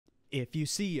If you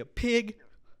see a pig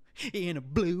in a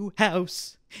blue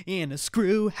house, in a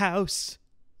screw house,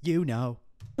 you know.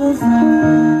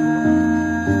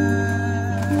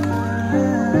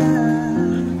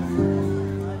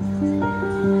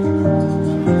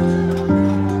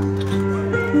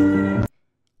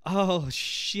 Oh,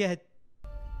 shit.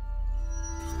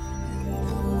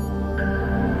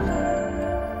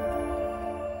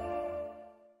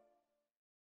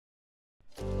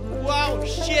 Wow,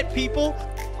 shit, people.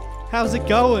 How's it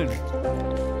going?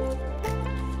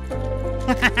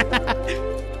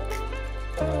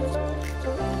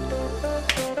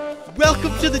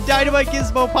 Welcome to the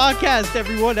DynamiteGizmo podcast,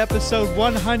 everyone. Episode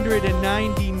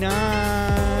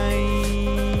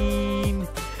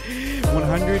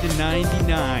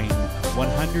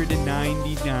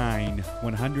 199.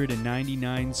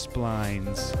 199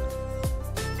 splines.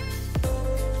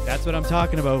 That's what I'm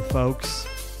talking about, folks.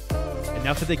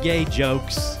 Enough of the gay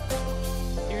jokes.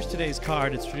 Here's today's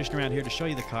card. It's tradition around here to show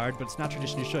you the card, but it's not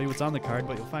tradition to show you what's on the card,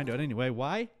 but you'll find out anyway.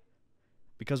 Why?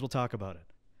 Because we'll talk about it.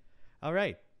 All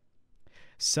right.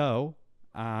 So,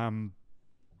 I'm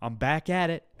back at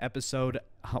it, episode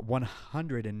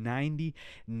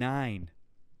 199.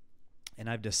 And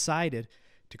I've decided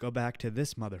to go back to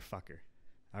this motherfucker.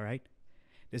 All right?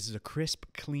 This is a crisp,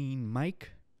 clean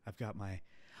mic. I've got my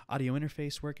audio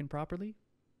interface working properly.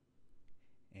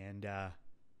 And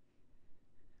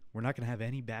we're not going to have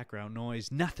any background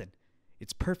noise, nothing.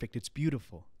 It's perfect. It's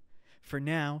beautiful. For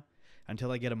now,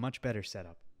 until I get a much better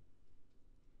setup.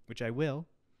 Which I will.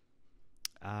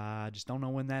 Just don't know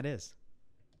when that is.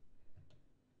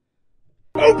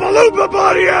 Oompa Loompa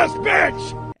body ass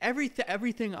bitch!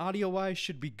 Everything audio-wise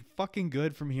should be fucking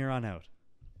good from here on out.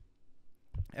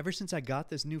 Ever since I got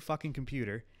this new fucking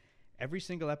computer, every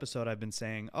single episode I've been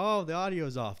saying, oh, the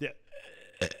audio's off.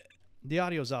 The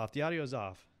audio's off. The audio's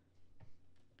off.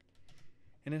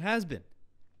 And it has been.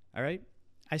 All right?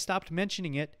 I stopped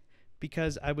mentioning it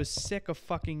because I was sick of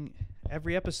fucking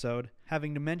every episode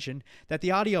having to mention that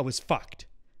the audio was fucked.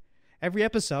 Every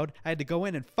episode, I had to go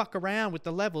in and fuck around with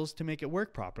the levels to make it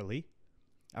work properly.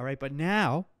 All right, but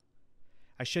now,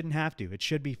 I shouldn't have to. It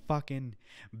should be fucking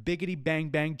biggity bang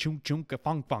bang chunk chunk a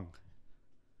fung fung.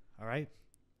 All right?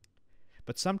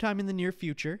 But sometime in the near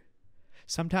future,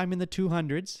 sometime in the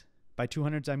 200s, by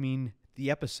 200s I mean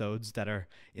the episodes that are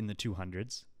in the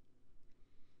 200s,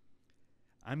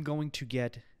 I'm going to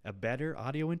get a better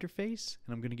audio interface,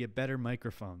 and I'm going to get better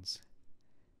microphones.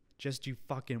 Just you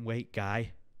fucking wait,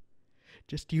 guy.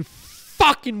 Just you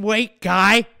fucking wait,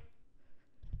 guy.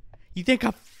 You think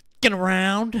I'm fucking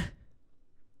around?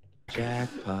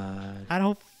 Jackpot. I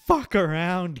don't fuck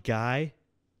around, guy.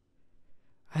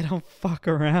 I don't fuck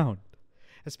around.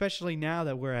 Especially now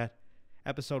that we're at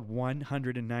episode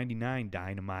 199,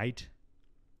 Dynamite.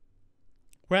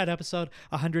 We're at episode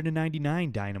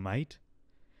 199, Dynamite.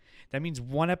 That means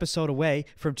one episode away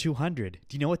from 200.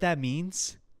 Do you know what that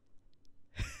means?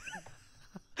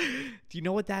 Do you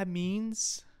know what that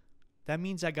means? That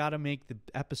means I gotta make the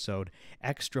episode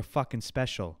extra fucking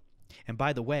special. And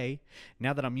by the way,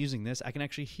 now that I'm using this, I can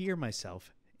actually hear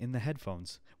myself in the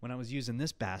headphones. When I was using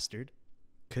this bastard,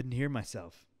 couldn't hear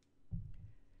myself.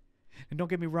 And don't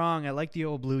get me wrong, I like the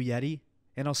old Blue Yeti,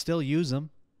 and I'll still use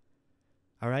them.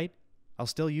 All right? I'll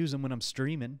still use them when I'm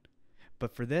streaming.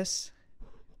 But for this,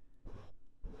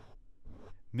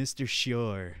 Mr.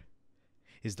 Shure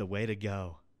is the way to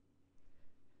go.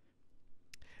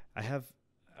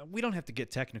 We don't have to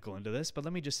get technical into this, but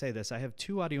let me just say this. I have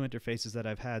two audio interfaces that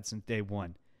I've had since day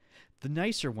one. The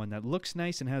nicer one that looks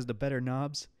nice and has the better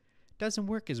knobs doesn't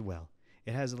work as well.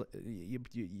 It has,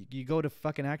 you go to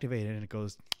fucking activate it and it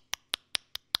goes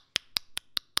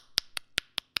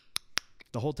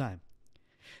the whole time.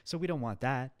 So we don't want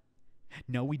that.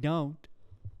 No, we don't.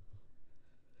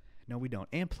 No, we don't.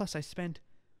 And plus I spent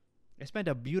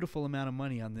a beautiful amount of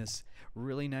money on this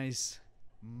really nice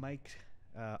mic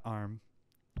arm.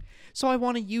 So I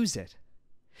want to use it.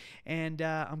 And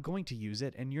I'm going to use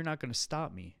it, and you're not going to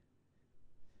stop me.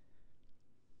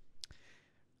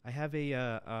 I have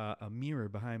a mirror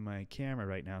behind my camera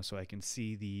right now so I can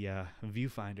see the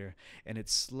viewfinder, and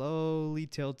it's slowly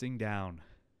tilting down.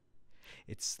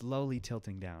 It's slowly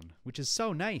tilting down, which is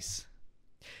so nice.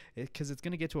 Because it's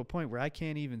going to get to a point where I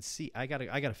can't even see. I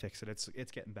gotta fix it. It's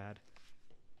getting bad.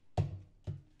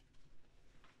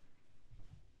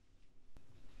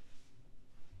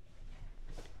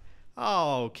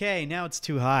 Okay, now it's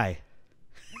too high.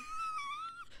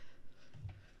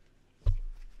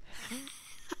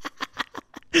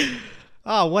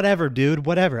 Oh, whatever, dude.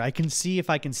 Whatever. I can see. If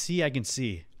I can see, I can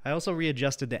see. I also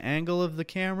readjusted the angle of the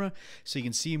camera so you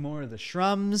can see more of the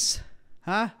shrums.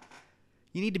 Huh?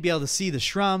 You need to be able to see the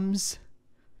shrums.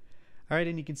 All right,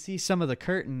 and you can see some of the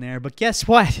curtain there. But guess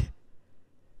what?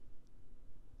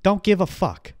 Don't give a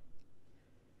fuck.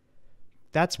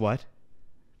 That's what.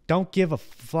 Don't give a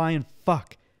flying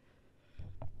fuck.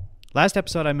 Last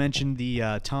episode I mentioned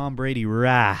the Tom Brady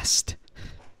Roast.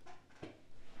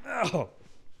 Oh.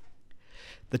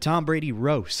 The Tom Brady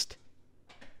Roast.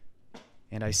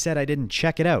 And I said I didn't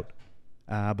check it out.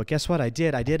 But guess what? I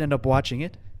did. I did end up watching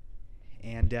it.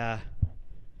 And it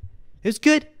was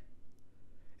good.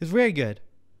 It was very good.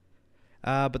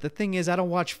 But the thing is, I don't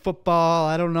watch football.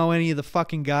 I don't know any of the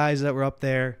fucking guys that were up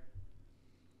there.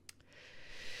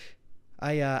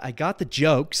 I got the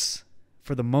jokes,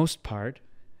 for the most part,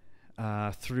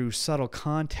 through subtle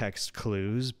context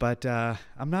clues. But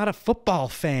I'm not a football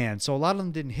fan, so a lot of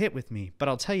them didn't hit with me. But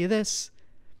I'll tell you this.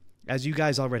 As you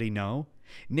guys already know,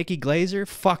 Nikki Glaser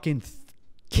fucking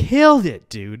killed it,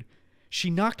 dude. She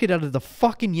knocked it out of the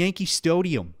fucking Yankee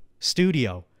Studio.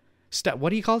 What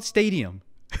do you call it? Stadium.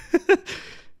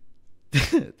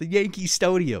 The Yankee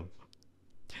Stadium.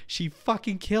 She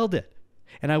fucking killed it.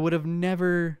 And I would have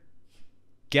never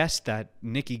guessed that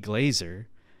Nikki Glaser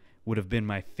would have been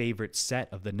my favorite set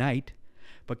of the night.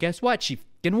 But guess what? She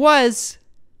fucking was.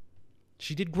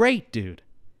 She did great, dude.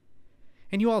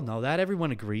 And you all know that.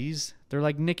 Everyone agrees. They're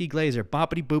like Nikki Glaser.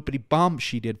 Boppity boopity bum.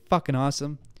 She did fucking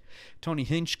awesome. Tony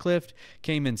Hinchcliffe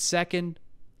came in second.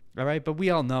 All right. But we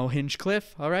all know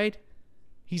Hinchcliffe. All right.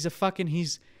 He's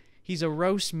a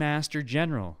roast master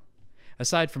general.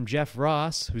 Aside from Jeff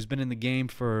Ross, who's been in the game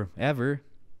forever.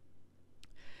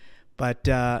 But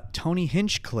Tony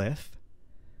Hinchcliffe,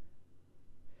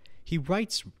 he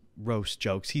writes roast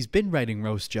jokes. He's been writing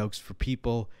roast jokes for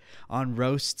people on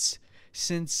roasts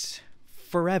since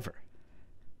forever.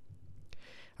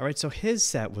 All right, so his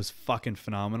set was fucking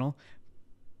phenomenal.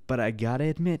 But I gotta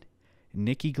admit,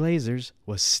 Nikki Glaser's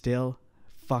was still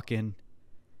fucking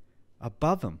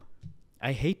above him.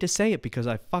 I hate to say it because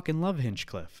I fucking love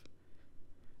Hinchcliffe.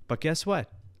 But guess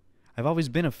what? I've always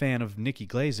been a fan of Nikki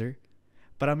Glaser,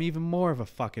 but I'm even more of a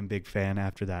fucking big fan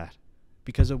after that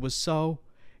because it was so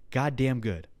goddamn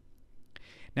good.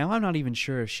 Now, I'm not even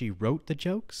sure if she wrote the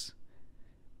jokes.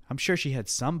 I'm sure she had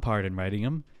some part in writing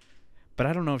them, but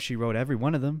I don't know if she wrote every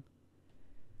one of them.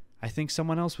 I think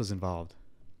someone else was involved.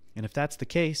 And if that's the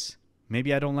case,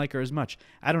 maybe I don't like her as much.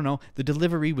 I don't know. The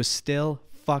delivery was still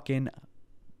fucking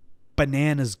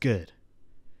bananas good.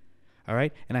 All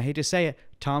right? And I hate to say it,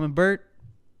 Tom and Bert,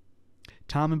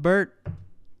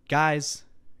 guys,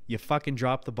 you fucking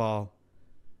dropped the ball.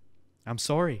 I'm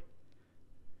sorry.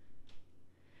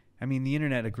 I mean, the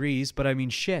internet agrees, but I mean,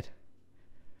 shit.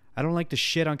 I don't like to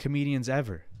shit on comedians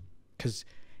ever. Because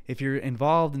if you're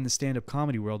involved in the stand-up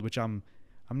comedy world, which I'm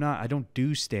not, I don't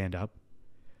do stand-up,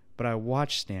 but I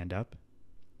watch stand-up,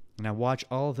 and I watch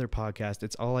all of their podcasts.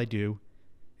 It's all I do.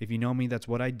 If you know me, that's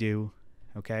what I do,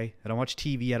 okay? I don't watch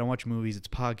TV. I don't watch movies. It's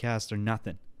podcasts or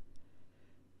nothing.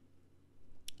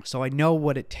 So I know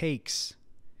what it takes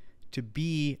to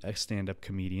be a stand-up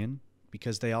comedian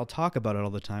because they all talk about it all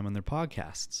the time on their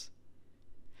podcasts.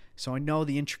 So I know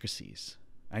the intricacies.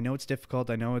 I know it's difficult.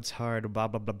 I know it's hard, blah,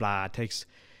 blah, blah, blah. It takes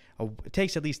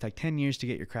at least like 10 years to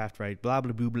get your craft right, blah,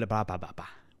 blah, blah, blah, blah, blah, blah, blah.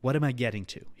 What am I getting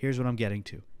to? Here's what I'm getting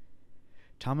to.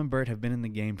 Tom and Bert have been in the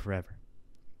game forever.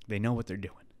 They know what they're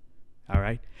doing. All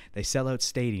right? They sell out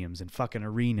stadiums and fucking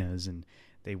arenas, and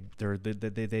they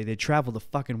travel the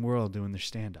fucking world doing their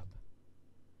stand-up.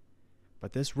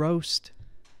 But this roast,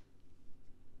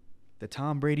 the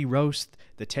Tom Brady roast,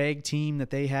 the tag team that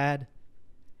they had,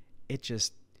 it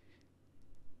just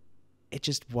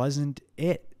wasn't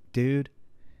it, dude.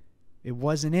 It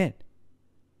wasn't it.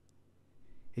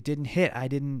 It didn't hit.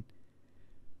 It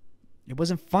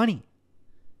wasn't funny.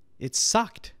 It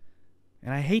sucked.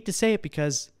 And I hate to say it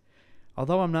because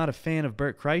although I'm not a fan of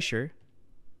Bert Kreischer,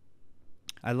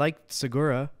 I liked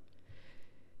Segura.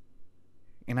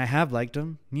 And I have liked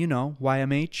him. You know,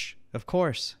 YMH, of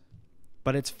course.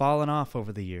 But it's fallen off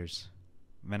over the years.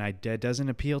 And it doesn't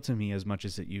appeal to me as much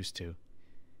as it used to.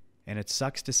 And it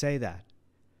sucks to say that.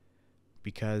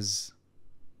 Because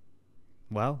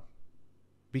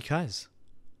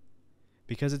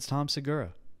it's Tom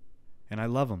Segura. And I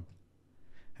love him.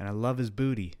 And I love his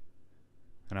booty.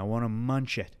 And I want to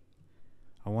munch it.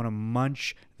 I want to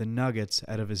munch the nuggets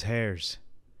out of his hairs.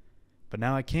 But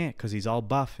now I can't because he's all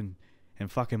buff and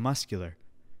fucking muscular.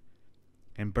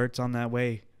 And Bert's on that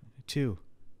way too.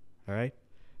 All right?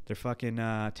 They're fucking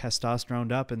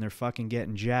testosteroned up and they're fucking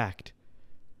getting jacked.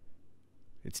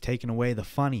 It's taking away the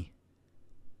funny.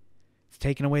 It's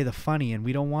taking away the funny, and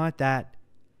we don't want that.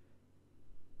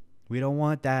 We don't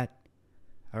want that.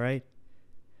 All right?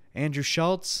 Andrew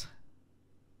Schultz,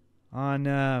 on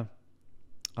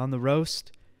the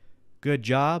roast. Good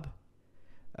job.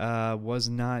 Was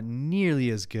not nearly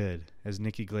as good as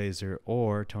Nikki Glazer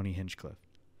or Tony Hinchcliffe.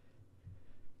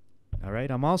 All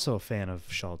right, I'm also a fan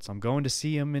of Schultz. I'm going to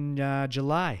see him in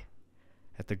July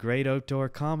at the Great Outdoor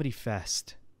Comedy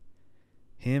Fest.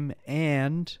 Him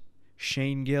and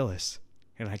Shane Gillis.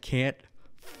 And I can't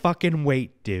fucking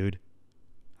wait, dude.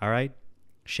 All right?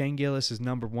 Shane Gillis is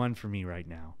number one for me right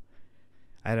now.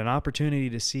 I had an opportunity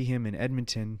to see him in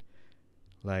Edmonton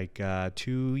like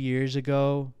 2 years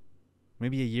ago.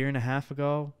 Maybe a year and a half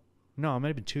ago. No, it might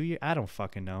have been 2 years. I don't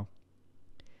fucking know.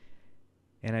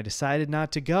 And I decided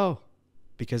not to go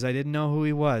because I didn't know who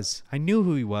he was. I knew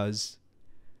who he was,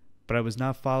 but I was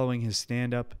not following his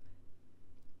stand-up.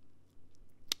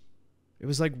 It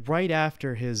was like right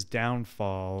after his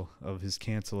downfall of his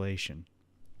cancellation.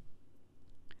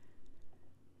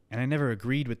 And I never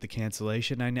agreed with the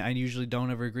cancellation. I usually don't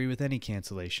ever agree with any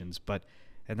cancellations,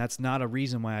 and that's not a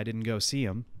reason why I didn't go see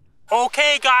him.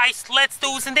 Okay, guys, let's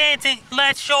do some dancing.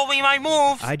 Let's show me my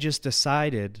moves. I just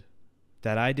decided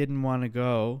that I didn't want to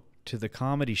go to the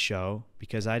comedy show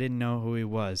because I didn't know who he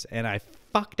was. And I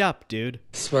fucked up, dude.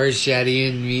 Spaghetti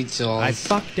and meatballs. I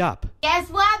fucked up. Guess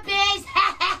what, bitch?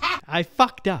 I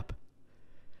fucked up.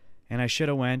 And I should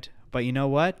have went. But you know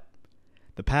what?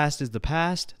 The past is the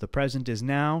past. The present is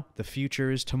now. The future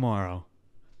is tomorrow.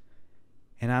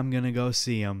 And I'm going to go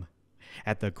see him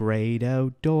at the Great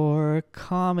Outdoor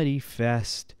Comedy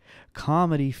Fest.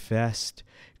 Comedy Fest.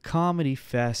 Comedy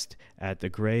Fest. At the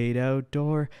Great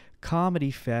Outdoor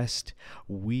Comedy Fest.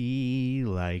 We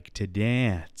like to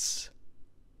dance.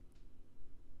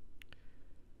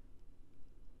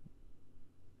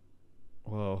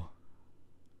 Whoa.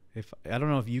 I don't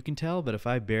know if you can tell, but if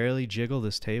I barely jiggle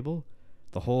this table,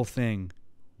 the whole thing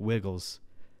wiggles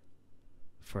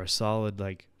for a solid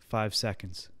 5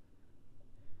 seconds.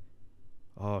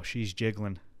 Oh, she's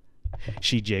jiggling.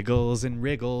 She jiggles and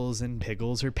wriggles and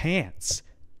piggles her pants.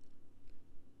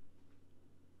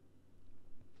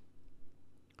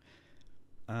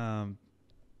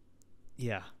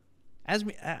 Yeah.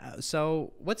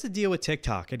 So what's the deal with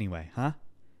TikTok anyway, huh?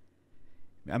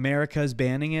 America's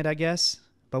banning it, I guess.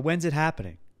 But when's it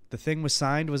happening? The thing was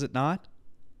signed, was it not?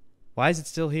 Why is it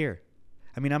still here?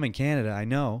 I mean, I'm in Canada, I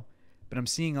know, but I'm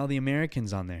seeing all the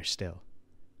Americans on there still.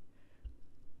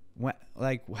 What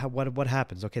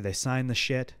happens? Okay, they sign the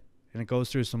shit, and it goes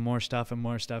through some more stuff, and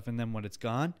then when it's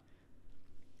gone,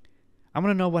 I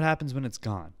want to know what happens when it's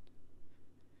gone.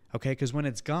 Okay, because when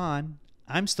it's gone,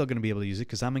 I'm still going to be able to use it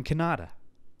because I'm in Canada.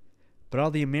 But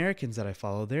all the Americans that I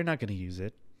follow, they're not going to use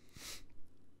it.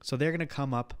 So they're going to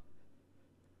come up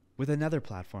with another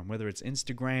platform, whether it's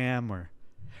Instagram or...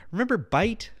 Remember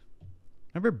Byte?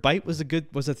 Remember Byte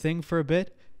was a thing for a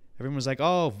bit? Everyone was like,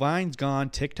 oh, Vine's gone,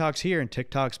 TikTok's here, and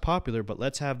TikTok's popular, but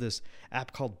let's have this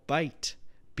app called Byte.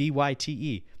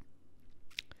 B-Y-T-E.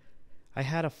 I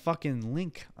had a fucking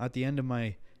link at the end of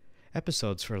my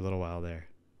episodes for a little while there.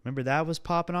 Remember that was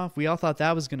popping off? We all thought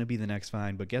that was going to be the next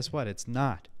Vine, but guess what? It's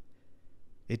not.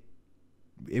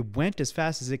 It went as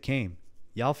fast as it came.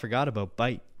 Y'all forgot about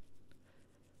Byte.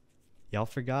 Y'all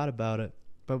forgot about it.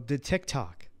 But the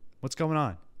TikTok, what's going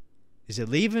on? Is it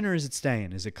leaving or is it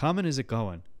staying? Is it coming? Is it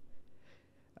going?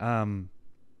 But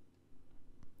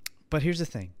here's the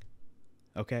thing,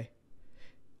 okay?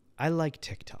 I like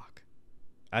TikTok.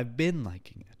 I've been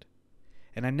liking it.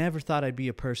 And I never thought I'd be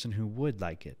a person who would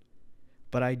like it.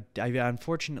 But I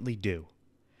unfortunately do.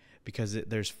 Because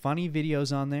there's funny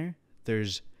videos on there.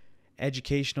 There's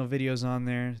educational videos on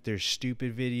there. There's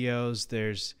stupid videos.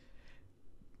 There's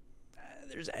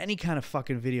any kind of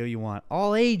fucking video you want.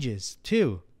 All ages,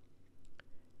 too.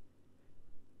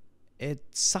 It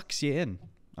sucks you in,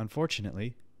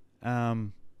 unfortunately.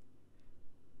 But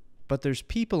there's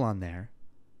people on there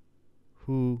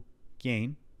who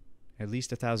gain at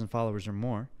least 1,000 followers or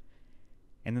more,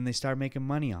 and then they start making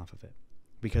money off of it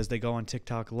because they go on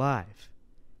TikTok live.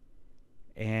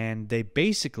 And they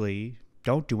basically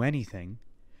don't do anything.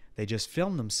 They just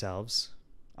film themselves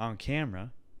on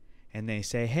camera, and they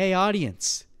say, hey,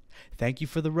 audience, thank you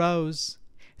for the rose.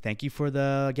 Thank you for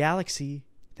the galaxy.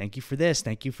 Thank you for this.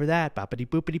 Thank you for that. Boppity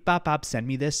boopity bop bop. Send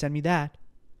me this. Send me that.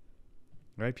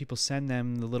 Right? People send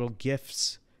them the little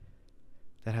gifts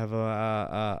that have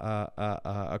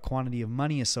a quantity of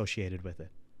money associated with it.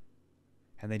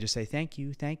 And they just say, thank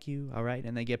you. Thank you. All right?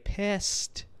 And they get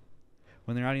pissed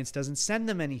when their audience doesn't send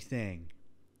them anything.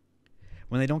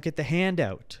 When they don't get the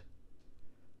handout.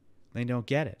 They don't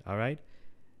get it. All right?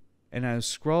 And I was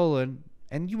scrolling,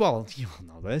 and you all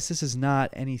know this. This is not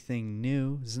anything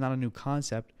new. This is not a new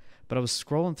concept. But I was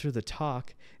scrolling through the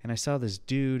talk, and I saw this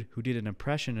dude who did an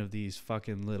impression of these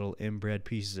fucking little inbred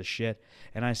pieces of shit.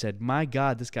 And I said, my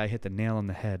God, this guy hit the nail on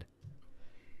the head.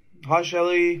 Hi,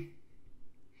 Shelley.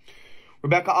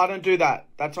 Rebecca, I don't do that.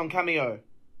 That's on Cameo.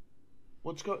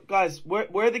 Guys, where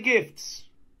are the gifts?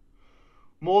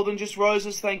 More than just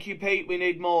roses, thank you, Pete. We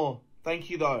need more. Thank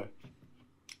you, though.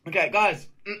 Okay, guys.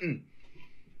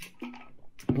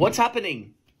 What's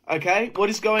happening? Okay, what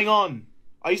is going on?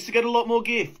 I used to get a lot more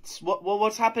gifts.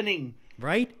 What's happening?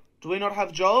 Right? Do we not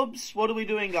have jobs? What are we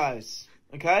doing, guys?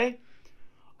 Okay?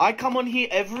 I come on here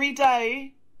every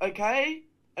day, okay?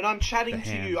 And I'm chatting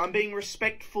to you. I'm being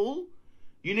respectful.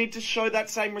 You need to show that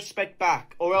same respect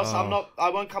back, or else I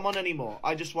won't come on anymore.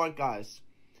 I just won't, guys.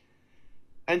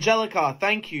 Angelica,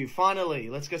 thank you. Finally,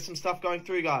 let's get some stuff going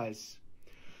through, guys.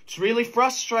 It's really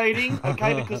frustrating,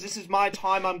 okay, because this is my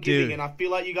time I'm giving, and I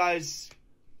feel like you guys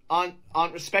aren't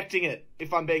respecting it,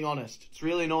 if I'm being honest. It's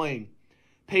really annoying.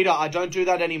 Peter, I don't do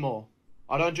that anymore.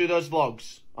 I don't do those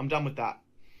vlogs. I'm done with that.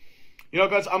 You know,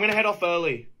 guys, I'm going to head off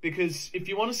early, because if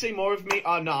you want to see more of me...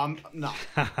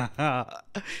 no.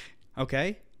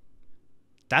 Okay?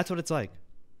 That's what it's like.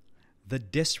 The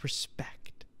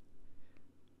disrespect.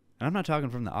 And I'm not talking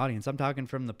from the audience. I'm talking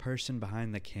from the person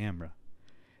behind the camera.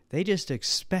 They just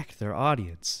expect their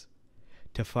audience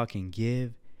to fucking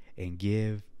give and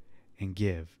give and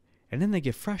give. And then they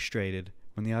get frustrated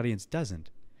when the audience doesn't.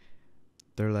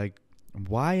 They're like,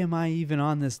 why am I even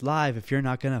on this live if you're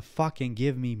not going to fucking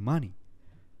give me money?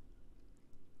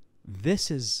 This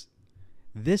is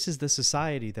the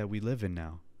society that we live in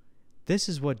now. This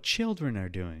is what children are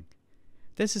doing.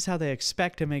 This is how they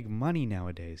expect to make money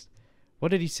nowadays. What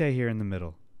did he say here in the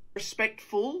middle?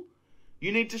 Respectful.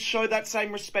 You need to show that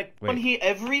same respect. I'm here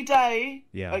every day,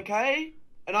 okay?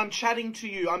 And I'm chatting to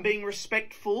you. I'm being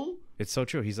respectful. It's so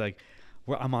true. He's like,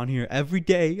 I'm on here every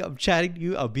day. I'm chatting to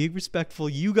you. I'm being respectful.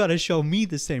 You got to show me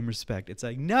the same respect. It's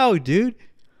like, no, dude.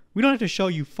 We don't have to show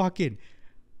you fucking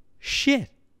shit.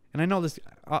 And I know this.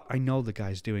 I know the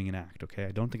guy's doing an act, okay?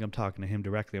 I don't think I'm talking to him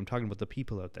directly. I'm talking about the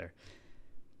people out there.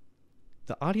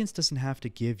 The audience doesn't have to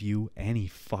give you any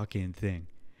fucking thing.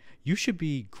 You should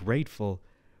be grateful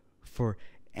for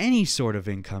any sort of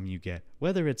income you get,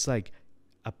 whether it's like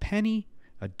a penny,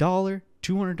 $1, $200,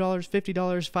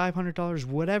 $50, $500,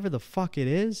 whatever the fuck it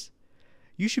is.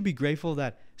 You should be grateful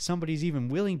that somebody's even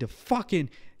willing to fucking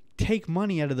take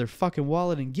money out of their fucking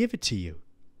wallet and give it to you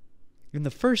in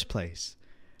the first place.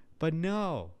 But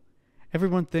no,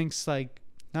 everyone thinks, like,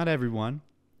 not everyone,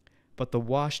 but the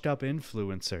washed up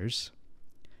influencers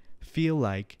feel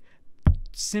like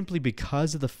simply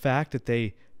because of the fact that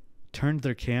they turned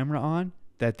their camera on,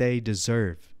 that they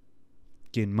deserve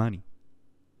getting money.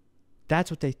 That's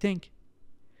what they think.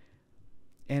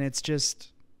 And it's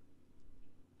just,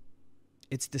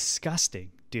 it's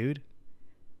disgusting, dude.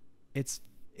 It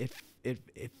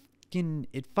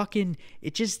fucking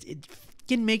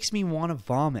makes me want to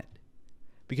vomit,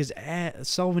 because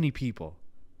so many people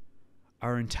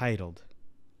are entitled.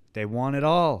 They want it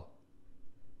all.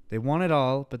 They want it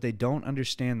all, but they don't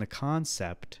understand the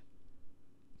concept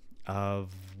of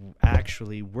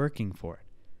actually working for it.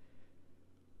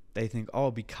 They think,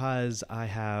 oh, because I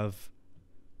have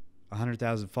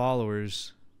 100,000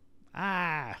 followers,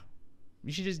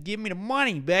 you should just give me the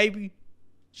money, baby.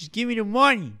 Just give me the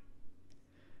money.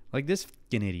 Like this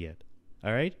fucking idiot,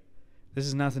 all right? This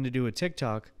has nothing to do with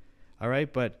TikTok, all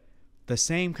right? But the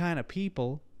same kind of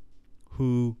people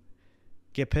who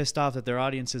get pissed off that their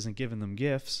audience isn't giving them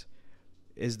gifts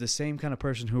is the same kind of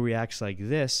person who reacts like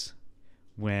this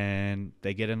when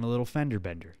they get in a little fender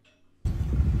bender.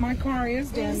 My car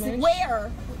is damaged. Where?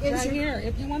 Right here.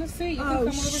 If you want to see, you can come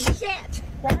over. Shit!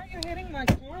 Why are you hitting my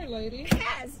car, lady?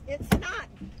 Because it's not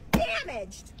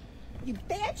damaged. You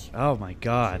bitch! Oh my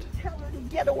God! Tell her to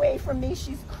get away from me.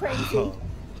 She's crazy.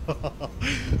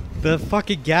 The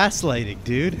fucking gaslighting,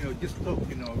 dude. You know, just look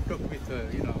with,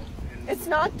 It's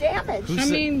not damaged.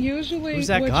 Usually what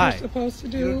you're supposed to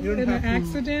do in an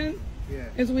accident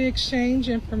is we exchange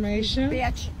information.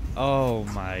 Bitch. Oh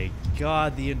my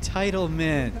God, the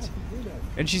entitlement.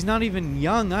 And she's not even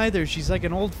young either. She's like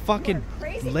an old fucking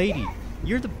lady. Bitch.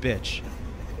 You're the bitch.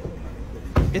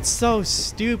 It's so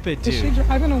stupid, dude. Is she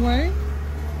driving away?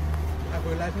 Have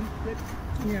a license plate?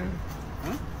 Yeah.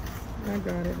 Huh? I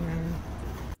got it now.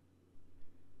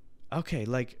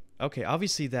 Okay,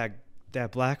 obviously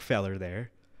that black feller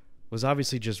there was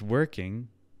obviously just working,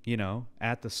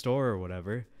 at the store or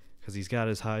whatever, because he's got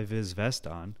his high-vis vest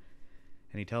on,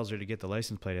 and he tells her to get the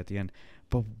license plate at the end.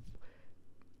 But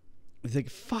it's like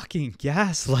fucking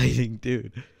gaslighting,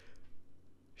 dude.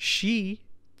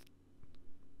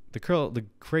 The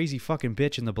crazy fucking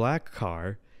bitch in the black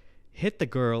car, hit the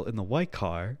girl in the white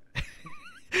car,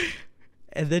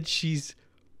 and then she's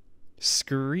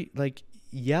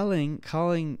yelling,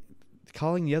 calling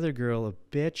the other girl a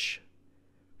bitch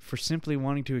for simply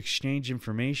wanting to exchange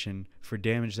information for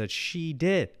damage that she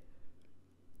did.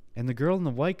 And the girl in the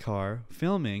white car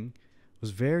filming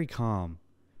was very calm,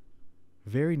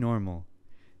 very normal.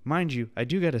 Mind you, I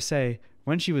do gotta say,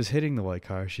 when she was hitting the white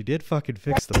car, she did fucking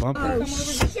fix the bumper. Oh,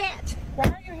 shit! Why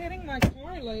are you hitting my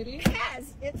car, lady?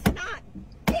 Because it's not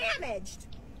damaged.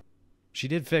 She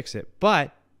did fix it,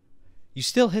 but you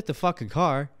still hit the fucking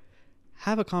car.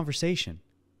 Have a conversation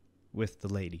with the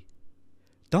lady.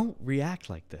 Don't react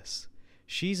like this.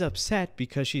 She's upset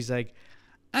because she's like,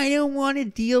 I don't want to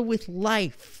deal with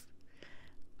life.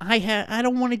 I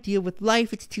don't want to deal with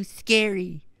life. It's too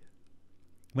scary.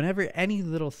 Whenever any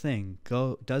little thing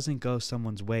doesn't go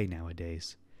someone's way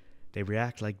nowadays, they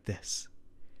react like this.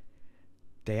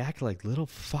 They act like little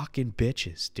fucking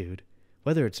bitches, dude.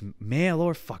 Whether it's male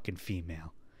or fucking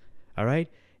female. All right?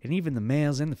 And even the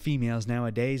males and the females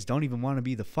nowadays don't even want to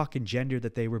be the fucking gender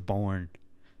that they were born.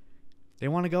 They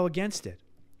want to go against it.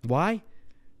 Why?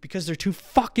 Because they're too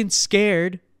fucking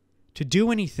scared to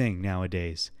do anything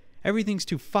nowadays. Everything's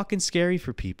too fucking scary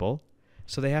for people,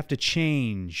 so they have to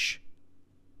change.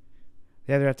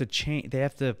 They either have to change. They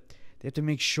have to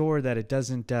make sure that it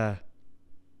doesn't. That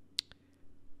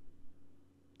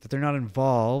they're not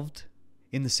involved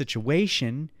in the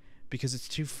situation because it's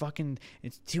too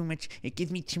much. It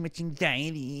gives me too much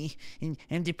anxiety and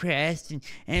I'm depressed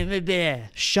and blah, blah.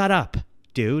 Shut up,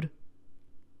 dude.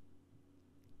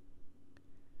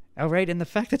 All right, and the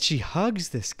fact that she hugs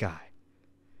this guy.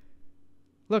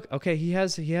 Look, okay, he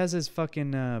has his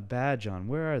fucking badge on.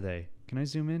 Where are they? Can I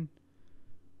zoom in?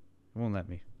 It won't let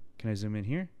me. Can I zoom in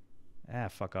here? Ah,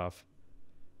 fuck off.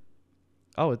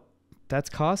 Oh, that's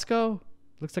Costco?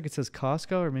 Looks like it says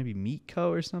Costco or maybe Meatco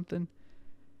or something.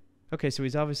 Okay, so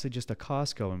he's obviously just a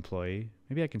Costco employee.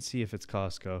 Maybe I can see if it's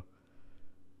Costco.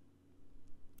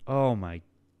 Oh my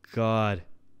God.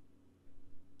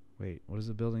 Wait, what does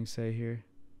the building say here?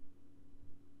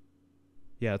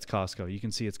 Yeah, it's Costco. You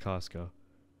can see it's Costco.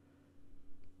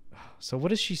 So what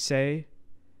does she say?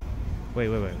 Wait.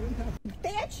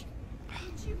 Bitch!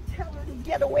 Did you tell her to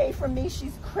get away from me?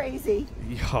 She's crazy.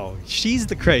 Yo, she's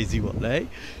the crazy one, eh?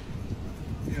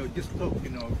 Just talk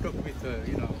with her,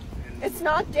 And It's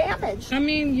not damaged. I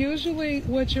mean, usually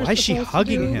what you're Why is she supposed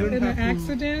hugging to do him? in an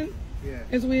accident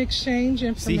is we exchange See,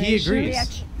 information. he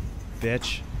agrees.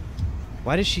 Bitch.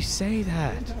 Why does she say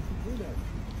that?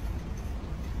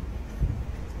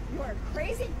 You're a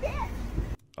crazy bitch.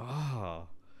 Oh.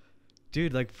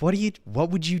 Dude, like, what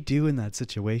would you do in that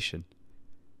situation?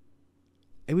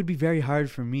 It would be very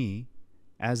hard for me,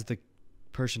 as the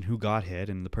person who got hit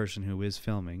and the person who is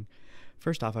filming.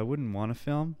 First off, I wouldn't want to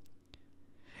film.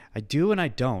 I do and I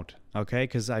don't, okay?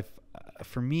 Because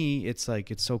for me, it's like,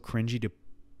 it's so cringy to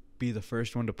be the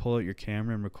first one to pull out your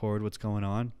camera and record what's going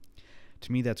on.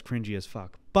 To me, that's cringy as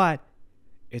fuck. But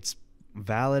it's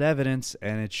valid evidence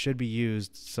and it should be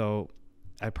used, so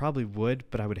I probably would,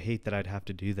 but I would hate that I'd have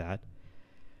to do that.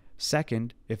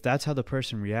 Second, if that's how the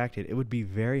person reacted, it would be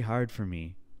very hard for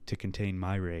me to contain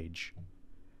my rage.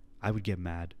 I would get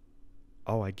mad.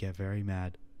 Oh, I'd get very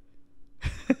mad.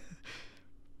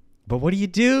 But what do you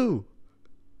do?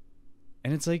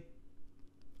 And it's like,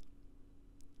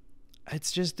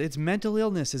 it's mental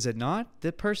illness, is it not?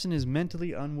 That person is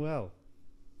mentally unwell.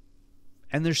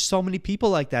 And there's so many people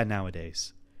like that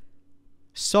nowadays.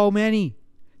 So many.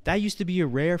 That used to be a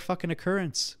rare fucking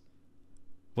occurrence.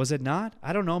 Was it not?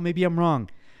 I don't know. Maybe I'm wrong.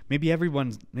 Maybe a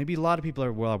lot of people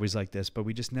were always like this, but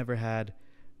we just never had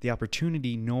the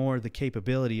opportunity nor the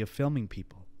capability of filming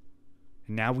people.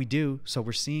 And now we do, so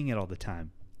we're seeing it all the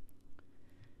time.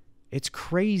 It's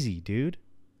crazy, dude.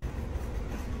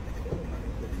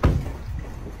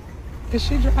 Is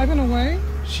she driving away?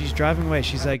 She's driving away.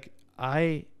 She's like,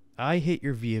 I hit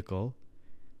your vehicle.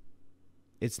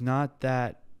 It's not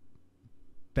that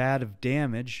bad of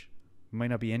damage. Might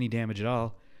not be any damage at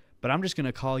all. But I'm just going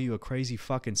to call you a crazy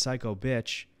fucking psycho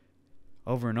bitch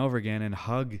over and over again and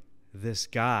hug this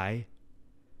guy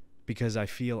because I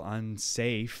feel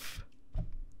unsafe.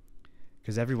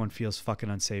 Because everyone feels fucking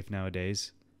unsafe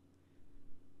nowadays.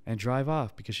 And drive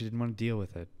off because she didn't want to deal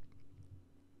with it.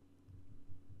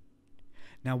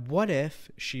 Now, what if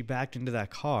she backed into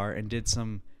that car and did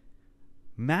some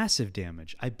massive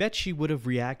damage? I bet she would have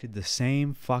reacted the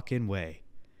same fucking way.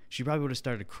 She probably would have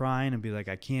started crying and be like,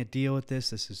 I can't deal with this.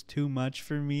 This is too much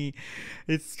for me.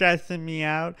 It's stressing me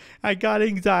out. I got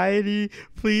anxiety.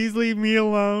 Please leave me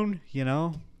alone. You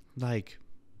know? Like,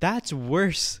 that's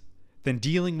worse than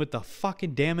dealing with the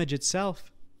fucking damage itself.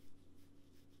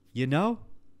 You know?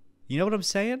 You know what I'm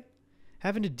saying?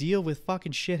 Having to deal with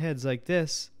fucking shitheads like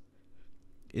this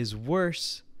is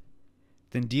worse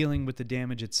than dealing with the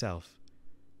damage itself.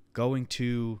 Going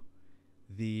to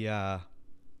the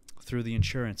through the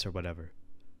insurance or whatever.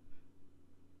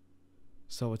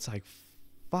 So it's like,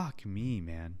 fuck me,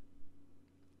 man.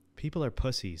 People are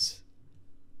pussies.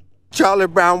 Charlie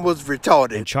Brown was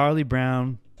retarded. And Charlie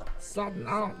Brown.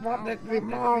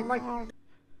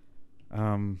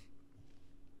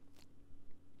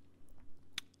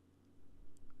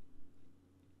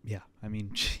 Yeah, I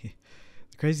mean,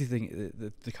 the crazy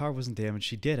thing, the car wasn't damaged.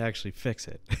 She did actually fix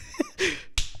it.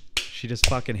 She just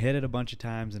fucking hit it a bunch of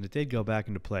times, and it did go back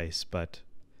into place, but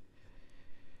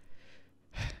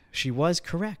she was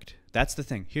correct. That's the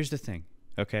thing. Here's the thing,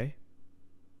 okay?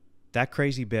 That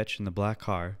crazy bitch in the black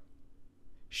car,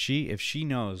 if she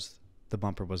knows the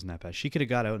bumper wasn't that bad, she could have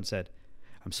got out and said,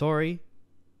 I'm sorry.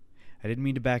 I didn't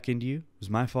mean to back into you. It was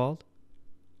my fault.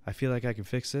 I feel like I can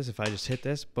fix this. If I just hit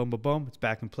this, boom, boom, boom, it's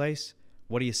back in place.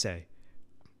 What do you say?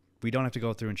 We don't have to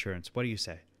go through insurance. What do you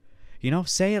say? You know,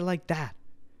 say it like that.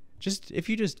 If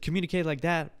you just communicate like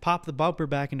that, pop the bumper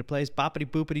back into place, boppity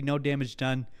boopity, no damage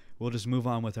done, we'll just move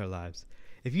on with our lives.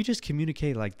 If you just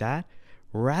communicate like that,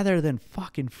 rather than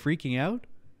fucking freaking out,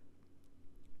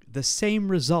 the same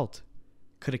result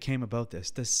could have came about this.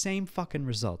 The same fucking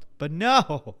result. But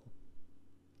no.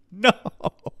 No.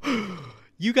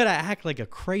 You gotta act like a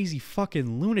crazy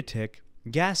fucking lunatic,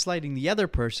 gaslighting the other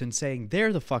person, saying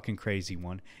they're the fucking crazy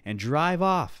one, and drive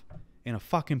off in a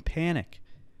fucking panic.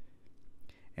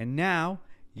 And now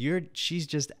she's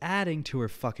just adding to her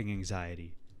fucking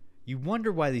anxiety. You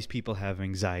wonder why these people have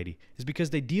anxiety. It's because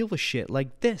they deal with shit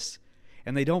like this.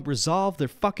 And they don't resolve their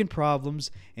fucking problems,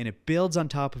 and it builds on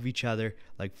top of each other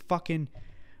like fucking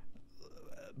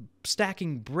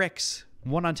stacking bricks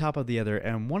one on top of the other.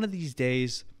 And one of these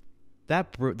days,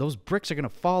 those bricks are going to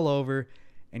fall over,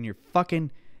 and you're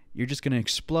just going to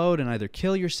explode and either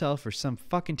kill yourself or some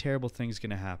fucking terrible thing's going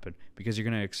to happen because you're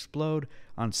going to explode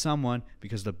on someone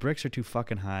because the bricks are too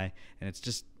fucking high, and it's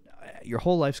just, your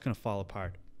whole life's going to fall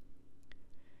apart.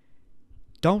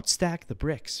 Don't stack the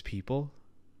bricks, people.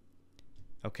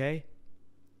 Okay?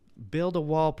 Build a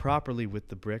wall properly with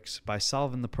the bricks by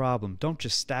solving the problem. Don't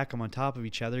just stack them on top of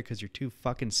each other because you're too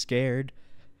fucking scared.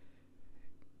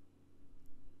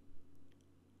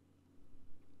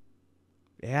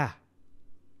 Yeah.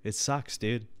 It sucks,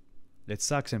 dude. It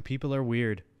sucks, and people are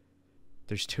weird.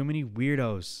 There's too many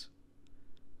weirdos.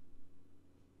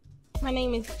 My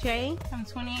name is Jay. I'm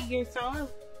 28 years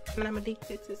old, and I'm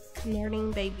addicted to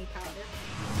snorting baby powder.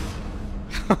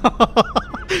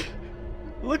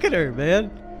 Look at her,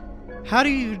 man. If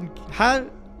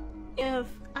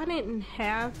I didn't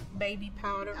have baby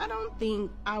powder, I don't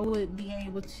think I would be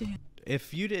able to.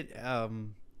 If you did,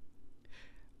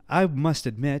 I must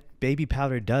admit, baby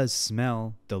powder does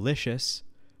smell delicious.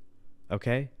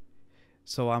 Okay?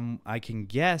 So I can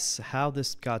guess how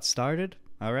this got started.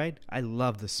 All right? I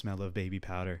love the smell of baby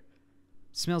powder.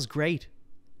 It smells great.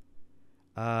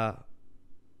 But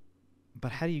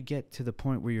how do you get to the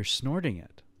point where you're snorting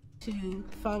it? To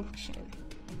function.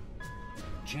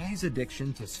 Jay's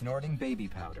addiction to snorting baby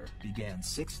powder began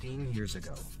 16 years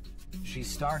ago. She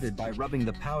started by rubbing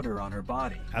the powder on her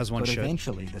body, as one but should.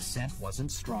 Eventually the scent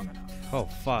wasn't strong enough. Oh,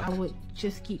 fuck. I would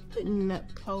just keep putting it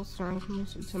up closer and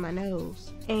closer to my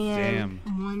nose. And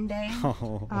one day,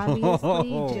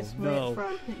 obviously, just went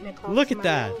from putting it close to my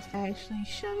nose to actually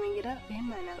shoving it up in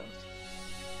my nose.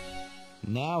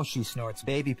 Now she snorts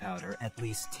baby powder at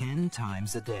least 10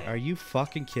 times a day. Are you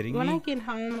fucking kidding me? When I get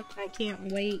home, I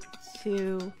can't wait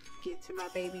to get to my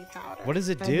baby powder. What does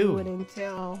it I do? it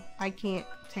until I can't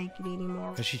take it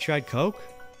anymore. Has she tried coke?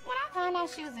 When I found out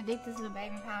she was addicted to the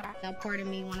baby powder, a part of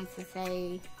me wanted to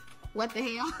say, what the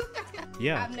hell?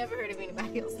 Yeah. I've never heard of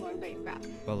anybody else snorting baby powder.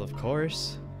 Well, of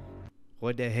course.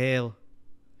 What the hell?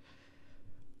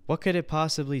 What could it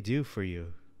possibly do for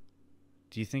you?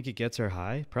 Do you think it gets her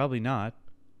high? Probably not.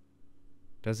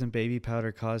 Doesn't baby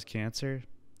powder cause cancer?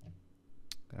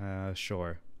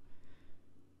 Sure.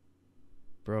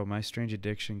 Bro, my strange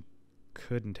addiction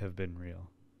couldn't have been real.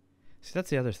 See, that's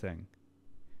the other thing.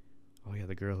 Oh yeah,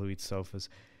 the girl who eats sofas.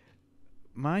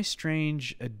 My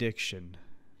strange addiction.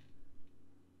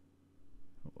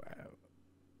 Wow.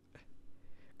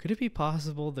 Could it be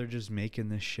possible they're just making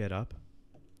this shit up?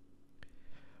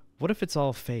 What if it's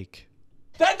all fake?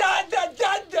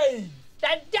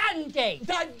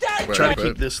 Try to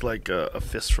keep this like a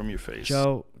fist from your face.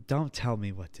 Joe, don't tell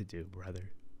me what to do,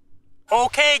 brother.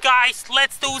 Okay, guys,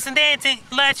 let's do some dancing.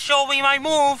 Let's show me my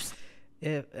moves.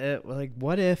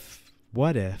 What if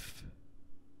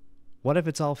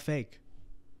it's all fake?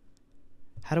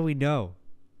 How do we know?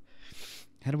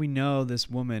 How do we know this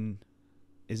woman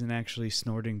isn't actually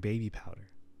snorting baby powder?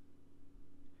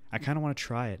 I kind of want to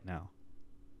try it now.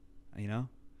 You know?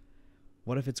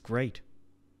 What if it's great?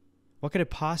 What could it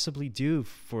possibly do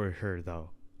for her, though?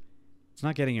 It's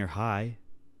not getting her high.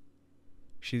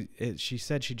 She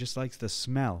said she just likes the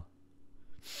smell.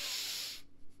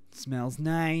 Smells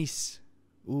nice.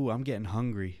 Ooh, I'm getting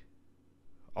hungry.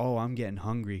 Oh, I'm getting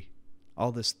hungry.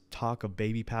 All this talk of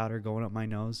baby powder going up my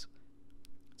nose,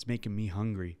 it's making me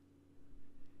hungry.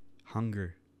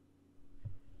 Hunger.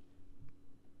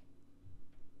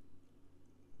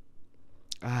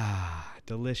 Ah,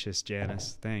 delicious,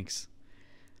 Janice. Thanks.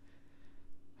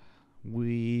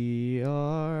 We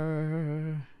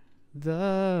are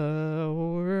the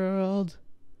world.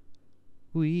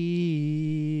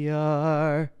 We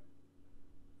are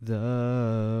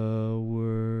the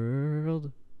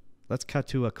world. Let's cut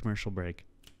to a commercial break.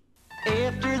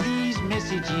 After these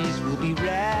messages, we'll be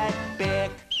right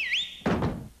back.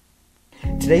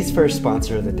 Today's first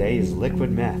sponsor of the day is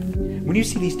Liquid Meth. When you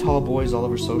see these tall boys all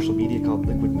over social media called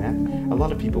Liquid Meth, a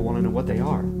lot of people want to know what they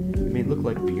are. It may look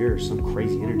like beer or some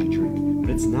crazy energy drink, but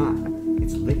it's not.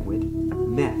 It's liquid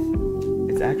meth.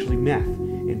 It's actually meth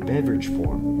in beverage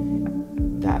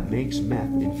form. That makes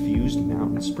meth infused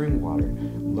mountain spring water,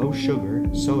 low sugar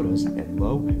sodas, and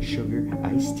low sugar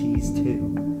iced teas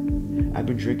too. I've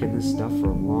been drinking this stuff for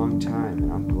a long time,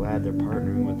 and I'm glad they're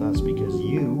partnering with us because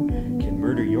you can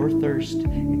murder your thirst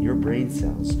and your brain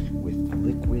cells with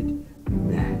liquid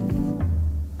meth.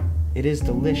 It is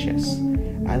delicious.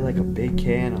 I like a big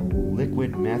can of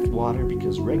liquid meth water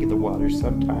because regular water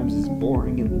sometimes is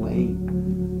boring and lame.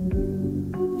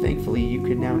 Thankfully, you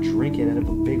can now drink it out of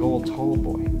a big old tall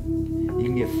boy. You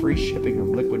can get free shipping of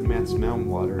Liquid Meth's mountain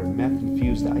water and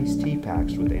meth-infused iced tea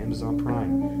packs with Amazon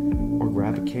Prime. Or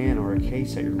grab a can or a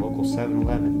case at your local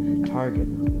 7-Eleven, Target,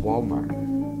 Walmart,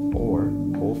 or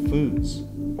Whole Foods,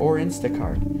 or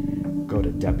Instacart. Go to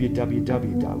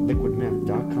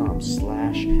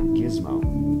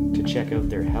www.liquidmeth.com/gizmo to check out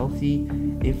their healthy,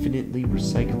 infinitely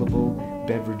recyclable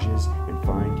beverages and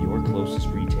find your closest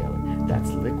retailer.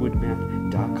 That's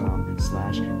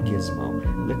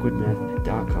liquidmeth.com/gizmo.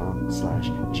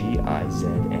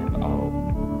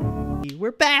 liquidmeth.com/GIZMO.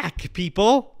 We're back,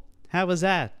 people. How was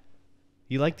that?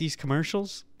 You like these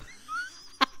commercials?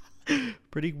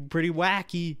 Pretty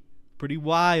wacky, pretty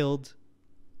wild.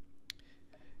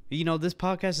 You know, this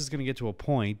podcast is going to get to a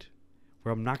point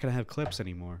where I'm not going to have clips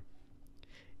anymore.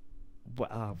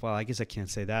 Well, I guess I can't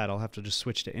say that. I'll have to just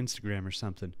switch to Instagram or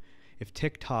something. If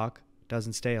TikTok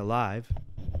doesn't stay alive,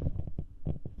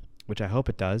 which I hope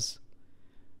it does.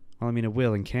 Well, I mean, it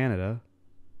will in Canada.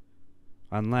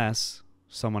 Unless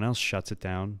someone else shuts it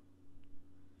down.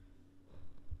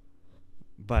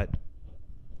 But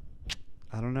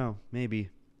I don't know. Maybe.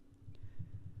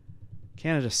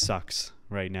 Canada sucks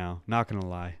right now. Not going to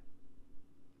lie.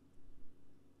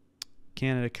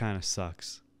 Canada kind of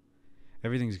sucks.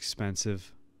 Everything's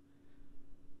expensive.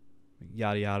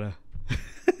 Yada yada.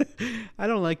 I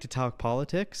don't like to talk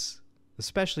politics,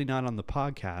 especially not on the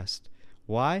podcast.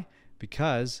 Why?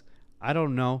 Because I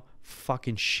don't know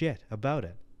fucking shit about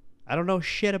it. I don't know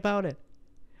shit about it.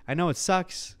 I know it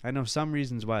sucks. I know some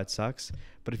reasons why it sucks.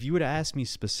 But if you were to ask me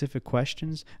specific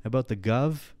questions about the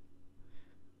gov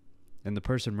and the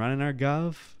person running our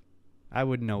gov, I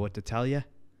wouldn't know what to tell you.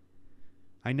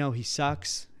 I know he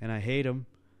sucks and I hate him,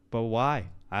 but why?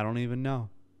 I don't even know.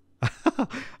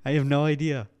 I have no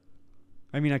idea.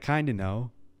 I mean, I kind of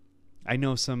know. I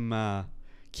know some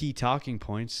key talking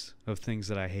points of things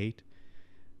that I hate.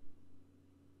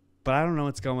 But I don't know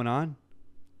what's going on.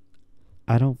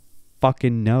 I don't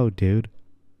fucking know, dude.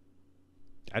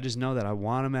 I just know that I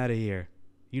want him out of here.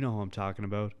 You know who I'm talking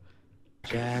about.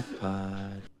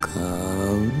 Jackpot.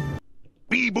 Clown.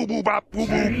 Bee boo boo bop boo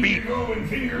boo beep. Go and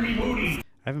finger me booty.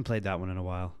 I haven't played that one in a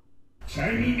while.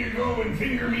 I need to go and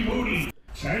finger me booty.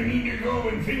 I need to go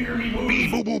and finger me booty.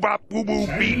 Bee boo boo bop boo boo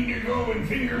I beep. need to go and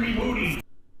finger me booty.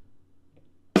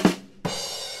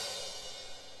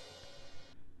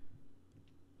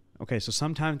 Okay, so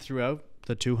sometime throughout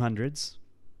the 200s,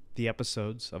 the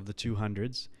episodes of the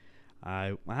 200s,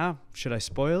 should I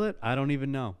spoil it? I don't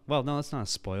even know. Well, no, that's not a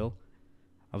spoil.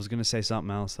 I was going to say something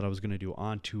else that I was going to do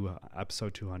on to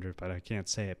episode 200, but I can't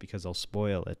say it because I'll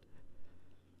spoil it.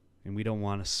 And we don't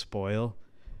want to spoil.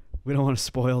 We don't want to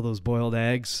spoil those boiled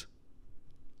eggs.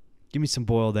 Give me some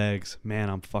boiled eggs. Man,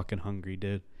 I'm fucking hungry,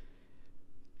 dude.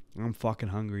 I'm fucking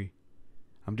hungry.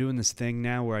 I'm doing this thing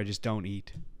now where I just don't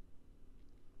eat.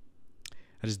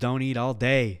 I just don't eat all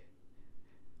day.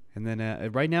 And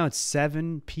then right now it's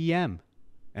 7 p.m.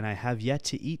 and I have yet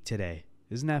to eat today.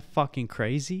 Isn't that fucking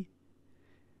crazy?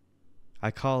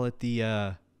 I call it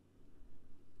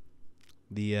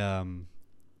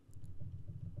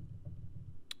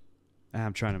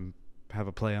I'm trying to have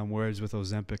a play on words with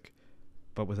Ozempic,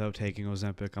 but without taking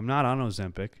Ozempic. I'm not on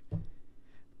Ozempic,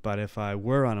 but if I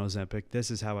were on Ozempic,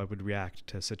 this is how I would react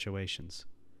to situations.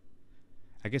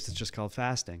 I guess it's just called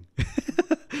fasting.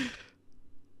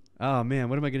 Oh man,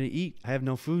 what am I going to eat? I have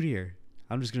no food here.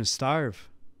 I'm just going to starve.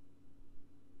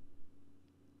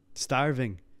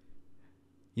 Starving.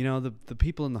 You know, the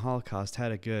people in the Holocaust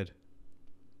had it good.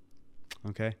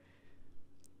 Okay?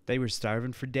 They were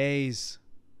starving for days.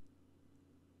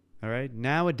 All right?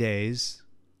 Nowadays,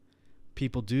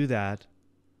 people do that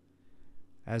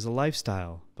as a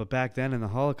lifestyle. But back then in the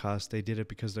Holocaust, they did it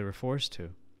because they were forced to.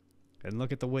 And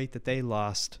look at the weight that they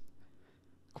lost.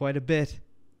 Quite a bit.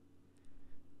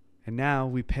 And now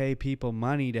we pay people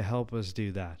money to help us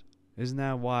do that. Isn't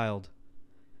that wild?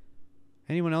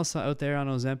 Anyone else out there on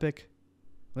Ozempic?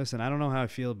 Listen, I don't know how I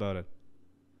feel about it.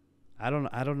 I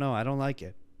don't know. I don't like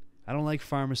it. I don't like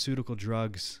pharmaceutical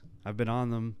drugs. I've been on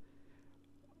them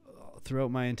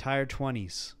throughout my entire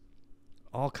 20s.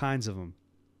 All kinds of them.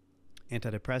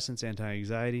 Antidepressants,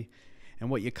 anti-anxiety. And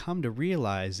what you come to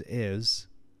realize is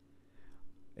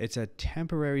it's a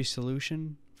temporary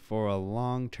solution for a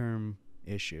long-term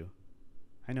issue.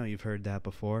 I know you've heard that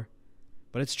before,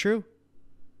 but it's true.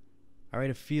 All right,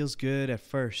 it feels good at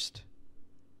first.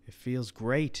 It feels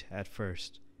great at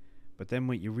first. But then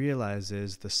what you realize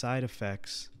is the side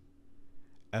effects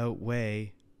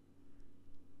outweigh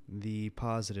the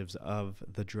positives of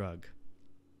the drug.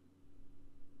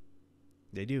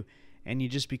 They do. And you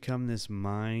just become this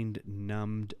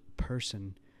mind-numbed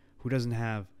person who doesn't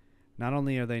have... Not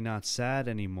only are they not sad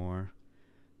anymore,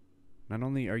 not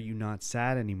only are you not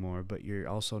sad anymore, but you're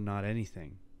also not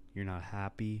anything. You're not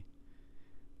happy.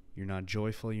 You're not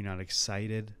joyful. You're not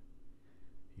excited.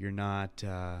 You're not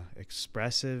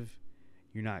expressive.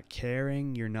 You're not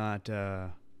caring. You're not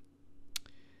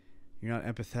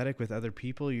empathetic with other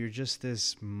people. You're just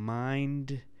this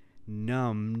mind-numbed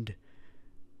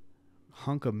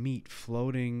hunk of meat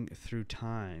floating through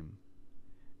time.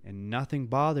 And nothing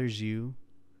bothers you,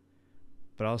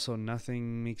 but also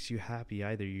nothing makes you happy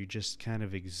either. You just kind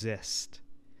of exist.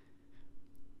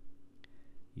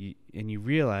 And you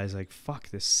realize, like, fuck,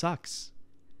 this sucks.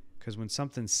 Because when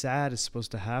something sad is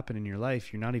supposed to happen in your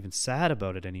life, you're not even sad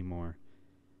about it anymore.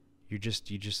 You're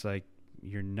just like,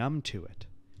 you're numb to it.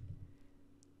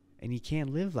 And you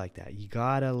can't live like that. You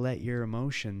gotta let your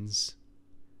emotions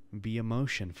be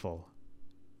emotionful.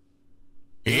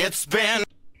 It's been...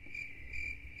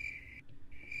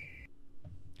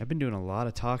 I've been doing a lot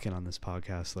of talking on this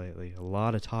podcast lately. A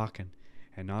lot of talking.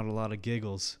 And not a lot of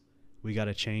giggles. We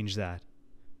gotta change that.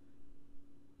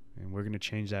 And we're gonna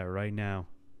change that right now.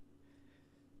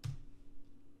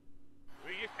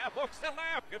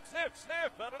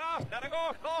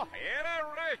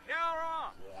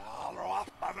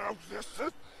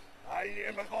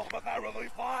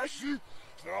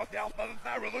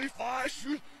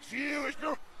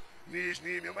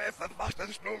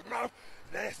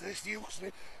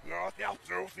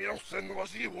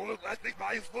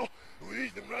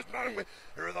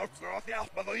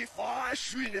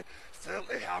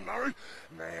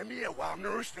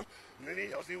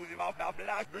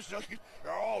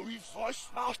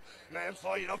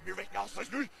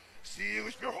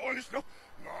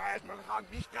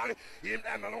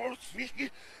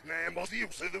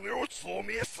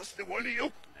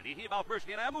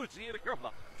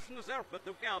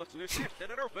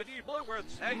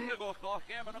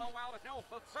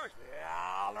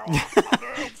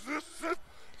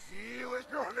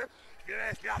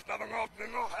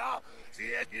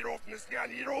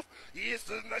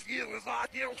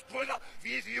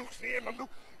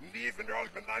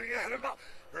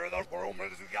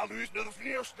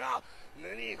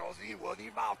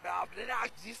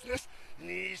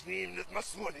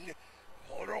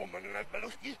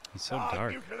 It's so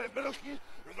dark.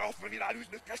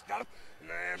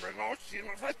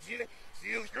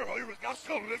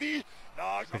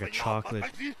 It's like a chocolate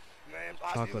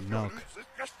milk.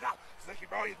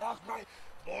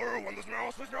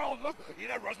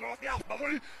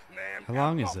 How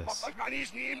long is this?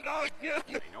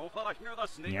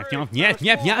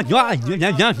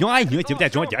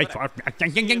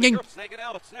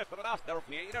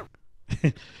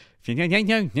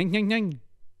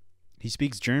 He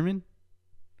speaks German?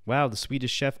 Wow, the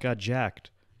Swedish chef got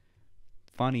jacked.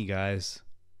 Funny, guys.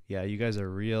 Yeah, you guys are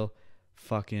real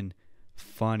fucking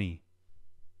funny.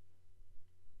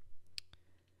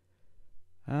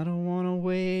 I don't want to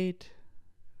wait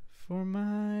for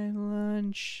my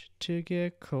lunch to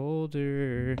get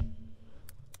colder.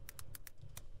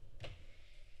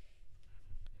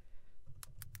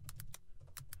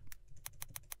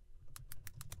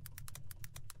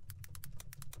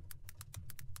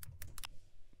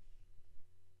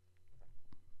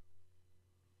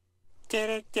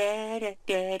 I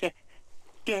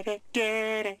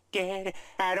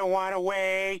don't want to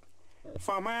wait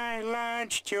for my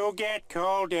lunch to get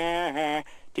colder.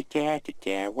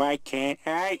 Why can't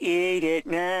I eat it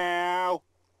now?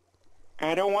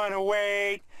 I don't want to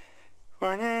wait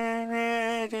for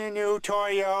the new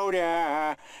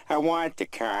Toyota. I want the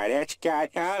car that's got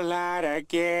a lot of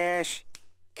gas.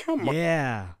 Come on.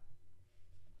 Yeah.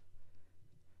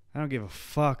 I don't give a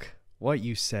fuck what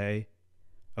you say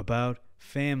about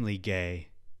Family Gay.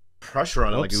 Pressure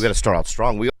on it. Like, Oops. we gotta start out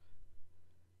strong.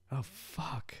 Oh,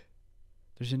 fuck.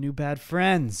 There's a new Bad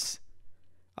Friends.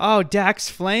 Oh, Dax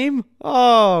Flame?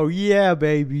 Oh, yeah,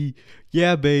 baby.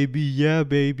 Yeah, baby. Yeah,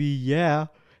 baby. Yeah.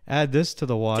 Add this to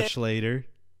the watch later.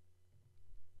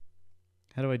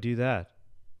 How do I do that?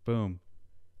 Boom.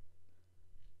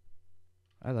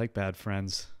 I like Bad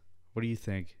Friends. What do you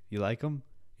think? You like them?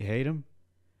 You hate them?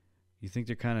 You think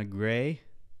they're kind of gray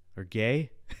or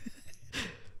gay?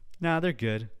 Nah, they're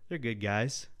good. They're good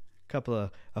guys. A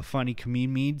couple of funny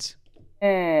comedians.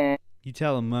 You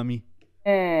tell them, Mummy.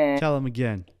 Tell them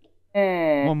again.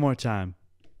 One more time.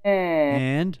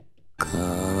 And?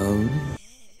 Come.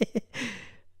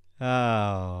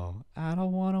 Oh, I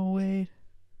don't want to wait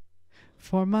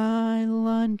for my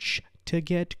lunch to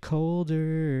get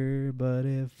colder, but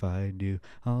if I do,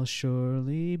 I'll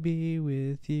surely be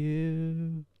with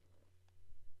you.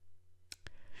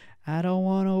 I don't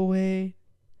want to wait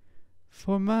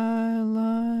for my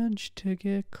lunch to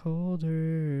get colder.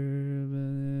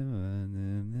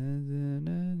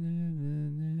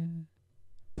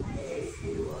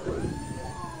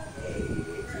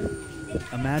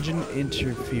 Imagine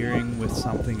interfering with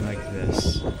something like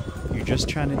this. You're just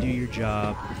trying to do your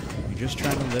job. You're just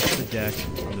trying to lift the deck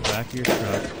on the back of your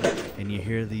truck, and you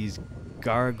hear these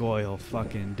gargoyle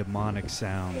fucking demonic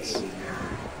sounds.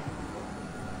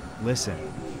 Listen.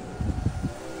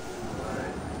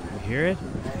 You hear it?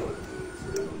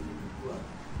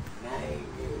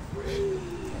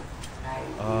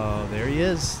 Oh, there he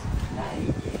is.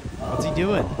 What's he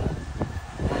doing?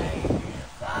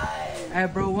 Hey,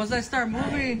 bro, once I start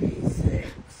moving,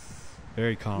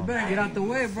 Very calm. you better get out the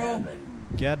way, bro.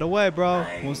 Get out the way, bro.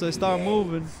 Once they start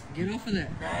moving. Get off of that.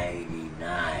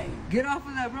 99. Get off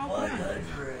of that, bro.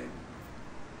 100.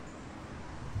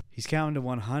 He's counting to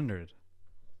 100.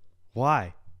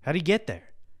 Why? How'd he get there?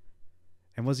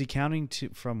 And was he counting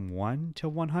from 1 to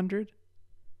 100?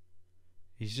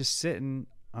 He's just sitting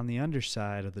on the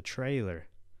underside of the trailer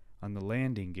on the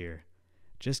landing gear,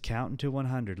 just counting to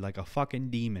 100 like a fucking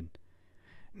demon.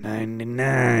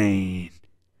 99.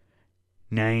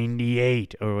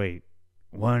 98. Oh, wait.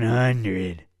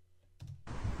 100.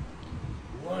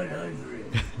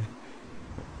 100.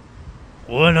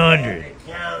 100.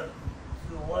 Count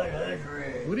to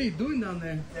 100. What are you doing down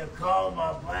there? To calm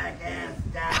my black ass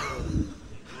down.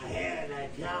 I had to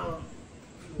count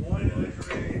to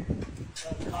 100.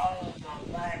 To calm my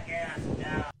black ass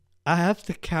down. I have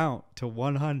to count to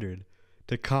 100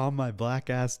 to calm my black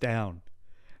ass down.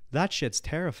 That shit's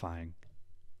terrifying.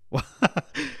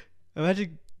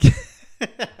 Imagine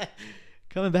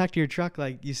coming back to your truck,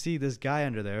 like you see this guy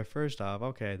under there. First off,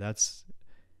 okay, that's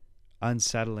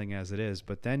unsettling as it is.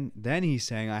 But then he's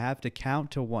saying I have to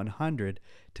count to 100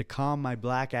 to calm my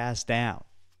black ass down.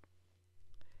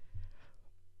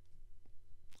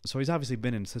 So he's obviously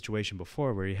been in a situation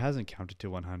before where he hasn't counted to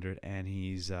 100 and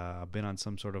he's been on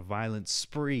some sort of violent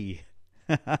spree.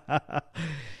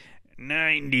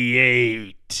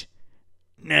 98,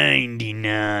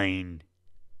 99,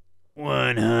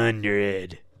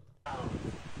 100.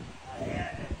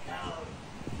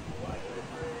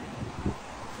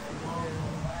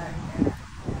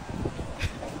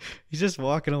 He's just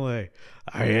walking away.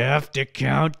 I have to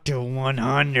count to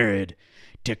 100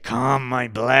 to calm my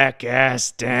black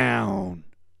ass down.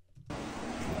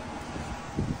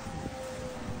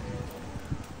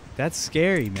 That's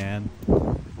scary, man.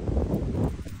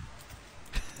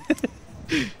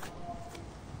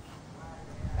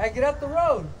 Hey, get up the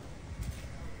road.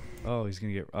 Oh, he's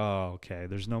gonna get. Oh, okay.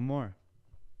 There's no more.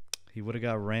 He would have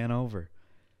got ran over.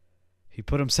 He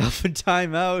put himself in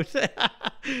timeout.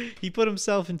 He put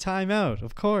himself in timeout,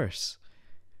 of course.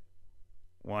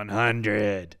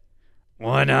 100.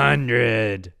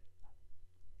 100.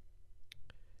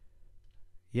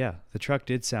 Yeah, the truck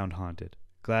did sound haunted.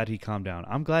 Glad he calmed down.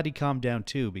 I'm glad he calmed down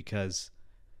too, because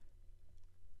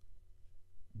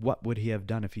what would he have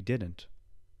done if he didn't?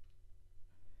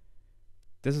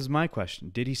 This is my question.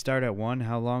 Did he start at 1?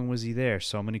 How long was he there?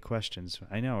 So many questions.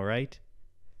 I know, right?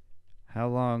 How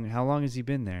long has he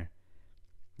been there?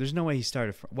 There's no way he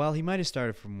started from... Well, he might have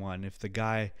started from 1 if the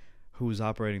guy who was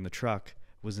operating the truck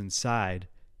was inside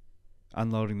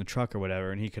unloading the truck or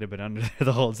whatever, and he could have been under there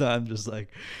the whole time, just like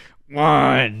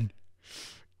 1,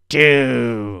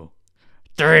 2,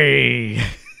 3.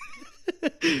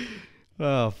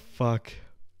 Oh, fuck.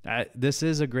 This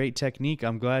is a great technique.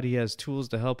 I'm glad he has tools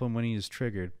to help him when he is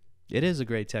triggered. It is a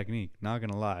great technique, not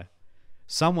gonna lie.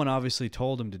 Someone obviously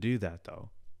told him to do that, though.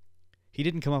 He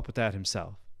didn't come up with that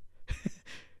himself.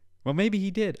 Well, maybe he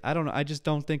did. I don't know. I just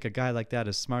don't think a guy like that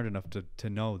is smart enough to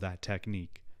know that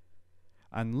technique.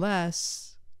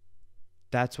 Unless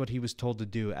that's what he was told to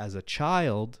do as a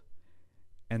child,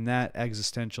 and that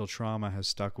existential trauma has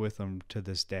stuck with him to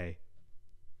this day.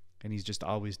 And he's just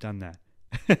always done that.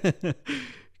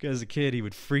 Because as a kid, he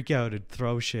would freak out and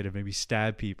throw shit and maybe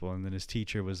stab people. And then his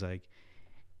teacher was like,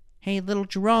 "Hey, little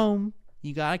Jerome,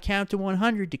 you gotta count to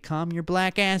 100 to calm your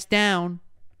black ass down."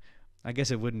 I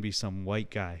guess it wouldn't be some white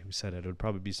guy who said it. It would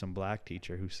probably be some black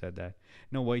teacher who said that.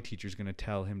 No white teacher's going to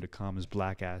tell him to calm his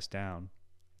black ass down.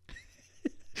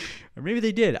 Or maybe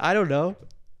they did. I don't know.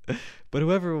 But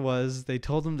whoever it was, they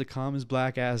told him to calm his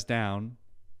black ass down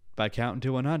by counting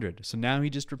to 100. So now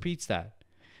he just repeats that.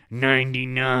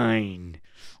 99,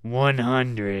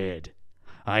 100.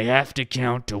 I have to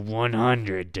count to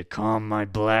 100 to calm my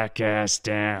black ass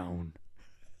down.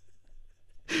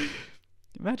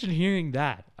 Imagine hearing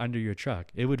that under your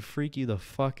truck. It would freak you the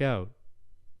fuck out.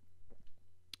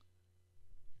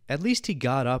 At least he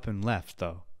got up and left,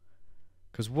 though.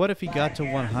 Because what if he got to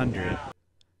 100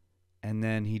 and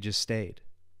then he just stayed?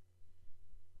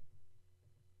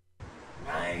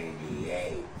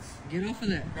 98. Get off of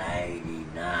that.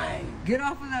 99. Get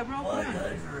off of that, bro.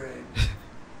 100.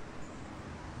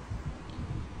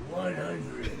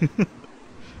 100.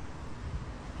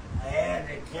 I had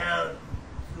to count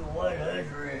to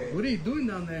 100. What are you doing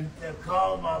down there? To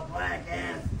calm my black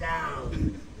ass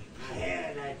down. I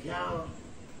had to count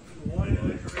to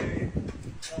 100.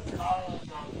 To calm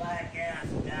my black ass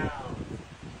down.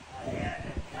 I had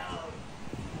to count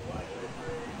to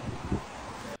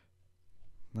 100.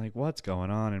 Like, what's going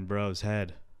on in bro's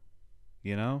head?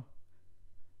 You know?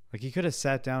 Like, he could have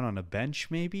sat down on a bench,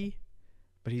 maybe?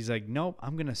 But he's like, nope,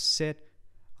 I'm going to sit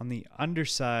on the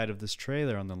underside of this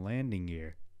trailer on the landing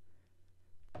gear.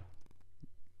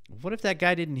 What if that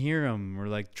guy didn't hear him, or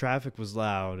like traffic was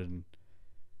loud and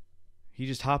he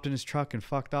just hopped in his truck and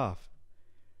fucked off?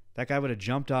 That guy would have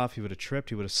jumped off, he would have tripped,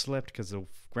 he would have slipped because the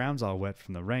ground's all wet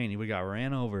from the rain. He would have got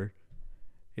ran over.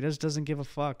 He just doesn't give a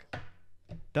fuck.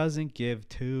 Doesn't give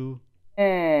two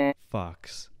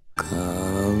fucks.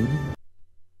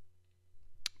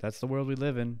 That's the world we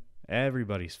live in.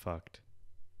 Everybody's fucked.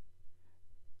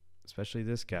 Especially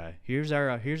this guy. Here's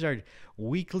our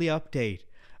weekly update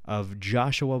of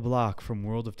Joshua Block from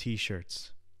World of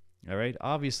T-Shirts. All right?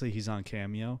 Obviously, he's on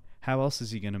Cameo. How else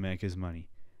is he going to make his money?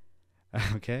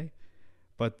 Okay?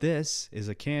 But this is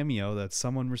a cameo that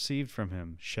someone received from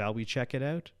him. Shall we check it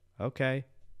out? Okay.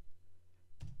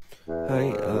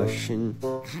 Hi, Ocean.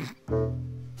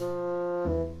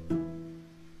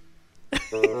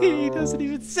 He doesn't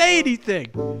even say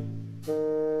anything.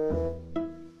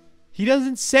 He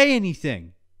doesn't say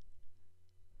anything.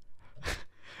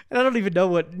 And I don't even know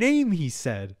what name he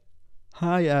said.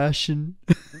 Hi, Ashen.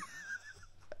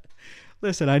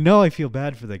 Listen, I know I feel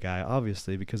bad for the guy,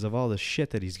 obviously, because of all the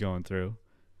shit that he's going through.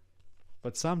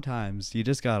 But sometimes you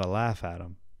just gotta laugh at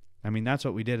him. I mean, that's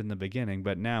what we did in the beginning,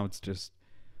 but now it's just...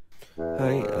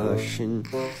 Hi, Ocean.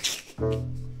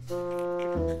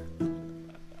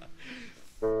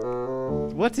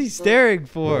 What's he staring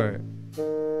for?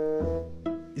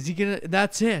 Is he gonna...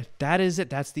 That's it. That is it.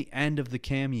 That's the end of the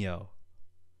cameo.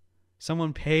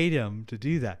 Someone paid him to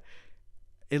do that.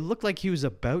 It looked like he was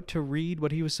about to read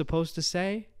what he was supposed to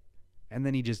say, and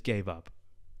then he just gave up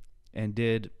and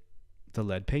did the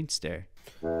lead paint stare.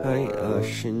 Hi,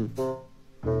 Ocean.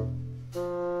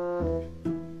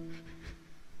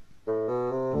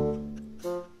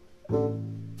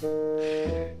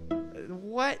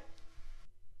 What?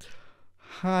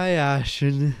 Hi,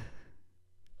 Ashton.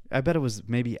 I bet it was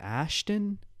maybe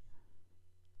Ashton?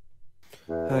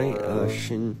 Hi,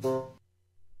 Ocean.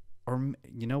 Or,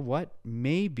 you know what?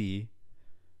 Maybe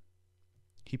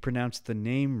he pronounced the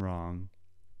name wrong,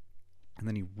 and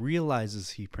then he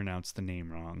realizes he pronounced the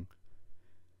name wrong.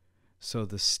 So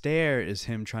the stare is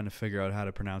him trying to figure out how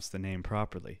to pronounce the name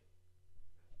properly.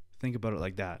 Think about it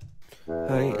like that.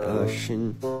 Hi,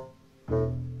 Ocean.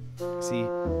 See,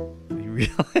 he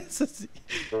realizes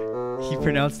he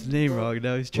pronounced the name wrong.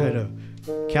 Now he's trying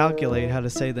to calculate how to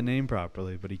say the name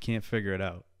properly, but he can't figure it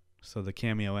out. So the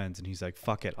cameo ends, and he's like,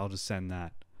 fuck it, I'll just send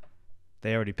that.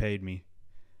 They already paid me.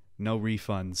 No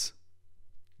refunds.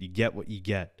 You get what you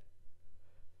get.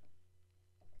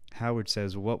 Howard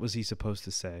says, what was he supposed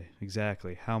to say?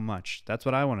 Exactly. How much? That's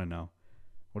what I want to know.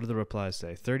 What do the replies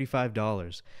say?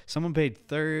 $35. Someone paid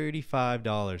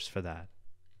 $35 for that.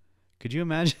 Could you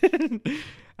imagine?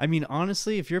 I mean,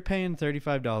 honestly, if you're paying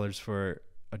 $35 for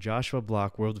a Joshua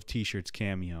Block World of T-Shirts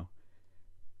cameo,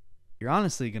 you're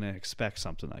honestly going to expect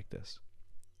something like this.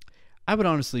 I would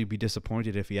honestly be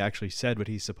disappointed if he actually said what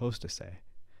he's supposed to say.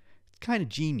 It's kind of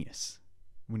genius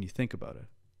when you think about it.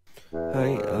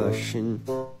 Hi, Shin.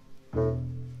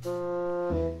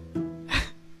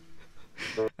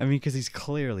 I mean, because he's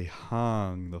clearly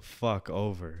hung the fuck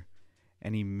over,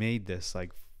 and he made this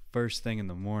like first thing in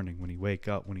the morning when he woke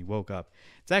up.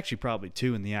 It's actually probably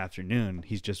 2 in the afternoon.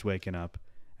 He's just waking up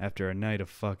after a night of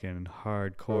fucking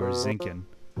hardcore zinking.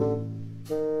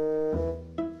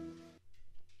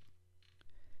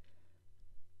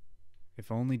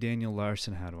 If only Daniel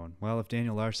Larson had one. Well, if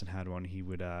Daniel Larson had one, he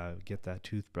would get that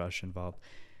toothbrush involved.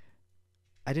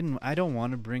 I don't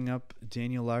want to bring up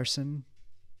Daniel Larson.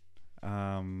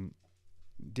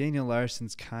 Daniel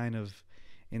Larson's kind of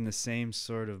in the same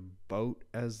sort of boat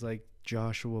as like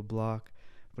Joshua Block,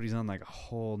 but he's on like a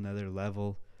whole nother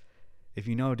level. If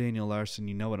you know Daniel Larson,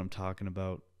 you know what I'm talking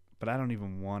about, but I don't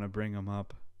even want to bring him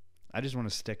up. I just want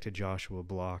to stick to Joshua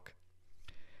Block.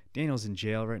 Daniel's in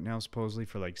jail right now, supposedly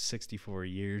for like 64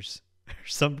 years or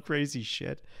some crazy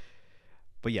shit.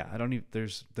 But yeah, I don't even.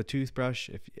 There's the toothbrush.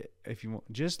 If you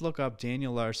want, just look up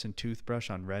Daniel Larson toothbrush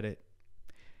on Reddit.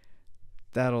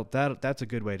 That's a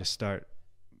good way to start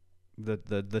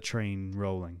the train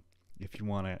rolling. If you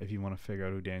wanna figure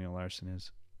out who Daniel Larson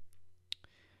is.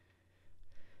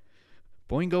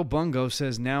 Boingo Bungo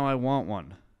says, now I want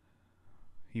one.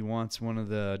 He wants one of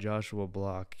the Joshua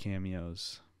Block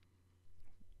cameos.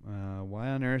 Why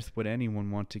on earth would anyone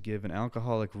want to give an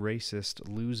alcoholic racist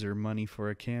loser money for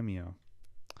a cameo?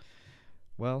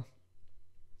 Well,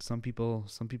 some people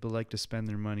like to spend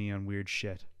their money on weird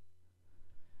shit.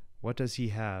 What does he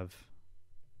have?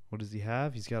 What does he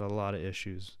have? He's got a lot of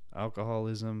issues.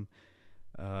 Alcoholism,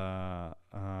 autism,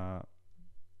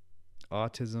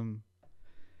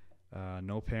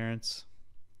 no parents.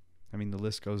 I mean, the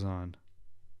list goes on.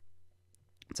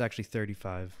 It's actually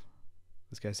 35.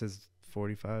 This guy says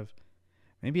 45.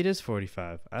 Maybe it is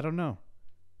 45. I don't know.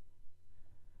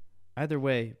 Either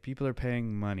way, people are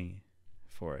paying money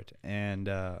for it. And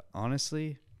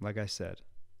honestly, like I said,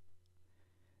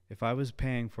 if I was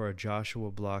paying for a Joshua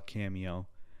Block cameo,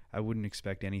 I wouldn't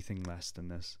expect anything less than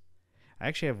this. I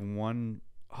actually have one.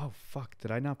 Oh, fuck.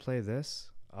 Did I not play this?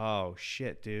 Oh,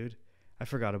 shit, dude. I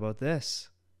forgot about this.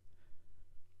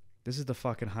 This is the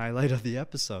fucking highlight of the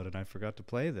episode, and I forgot to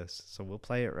play this. So we'll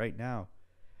play it right now.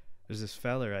 There's this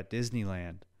feller at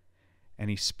Disneyland, and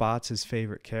he spots his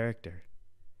favorite character,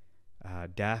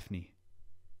 Daphne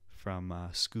from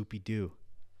Scooby Doo.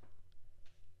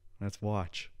 Let's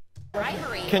watch.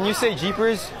 Can you say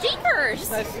Jeepers? Jeepers!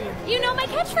 You know my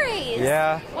catchphrase.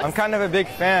 Yeah, I'm kind of a big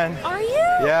fan. Are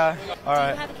you? Yeah, all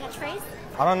right. Do you have a catchphrase?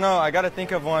 I don't know, I gotta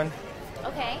think of one.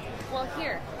 Okay, well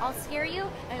here, I'll scare you,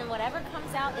 and whatever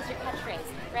comes out is your catchphrase.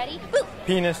 Ready? Boop!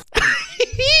 Penis.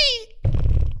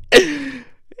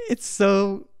 It's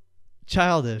so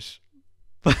childish.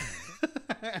 But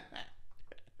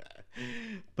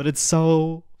it's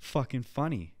so fucking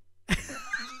funny.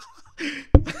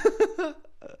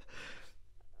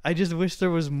 I just wish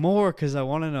there was more because I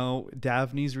want to know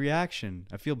Daphne's reaction.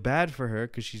 I feel bad for her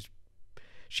because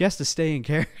she has to stay in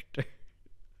character.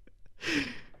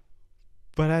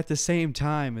 But at the same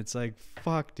time, it's like,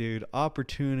 fuck, dude.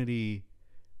 Opportunity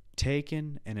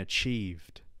taken and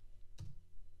achieved.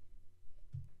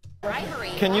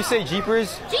 Can you say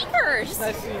Jeepers? Jeepers!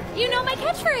 You know my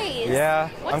catchphrase. Yeah,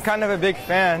 I'm kind of a big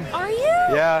fan. Are you?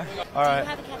 Yeah, all right. Do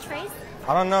you have a catchphrase?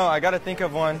 I don't know, I gotta think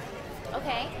of one.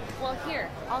 Okay, well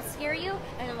here, I'll scare you,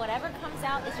 and whatever comes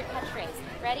out is your catchphrase.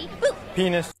 Ready? Boop!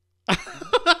 Penis.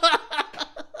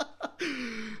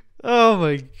 Oh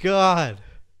my god.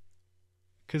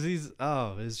 Because it's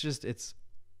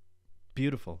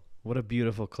beautiful. What a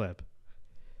beautiful clip.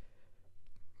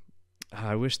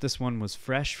 I wish this one was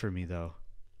fresh for me, though.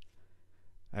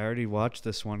 I already watched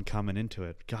this one coming into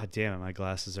it. God damn it, my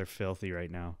glasses are filthy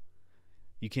right now.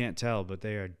 You can't tell, but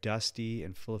they are dusty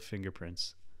and full of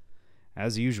fingerprints.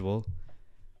 As usual.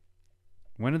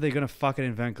 When are they going to fucking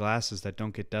invent glasses that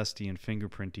don't get dusty and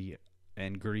fingerprinty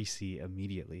and greasy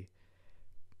immediately?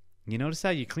 You notice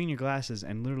that? You clean your glasses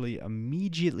and literally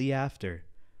immediately after,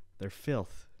 they're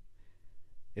filth.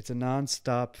 It's a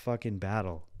non-stop fucking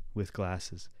battle with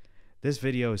glasses. This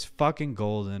video is fucking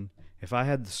golden. If I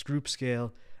had the Scroop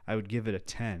scale, I would give it a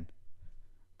 10.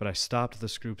 But I stopped the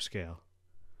Scroop scale.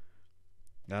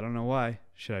 I don't know why.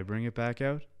 Should I bring it back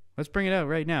out? Let's bring it out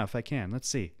right now if I can. Let's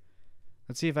see.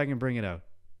 Let's see if I can bring it out.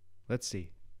 Let's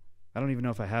see. I don't even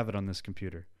know if I have it on this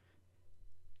computer.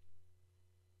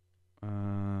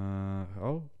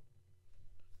 Oh.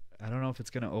 I don't know if it's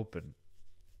going to open.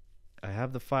 I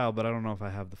have the file, but I don't know if I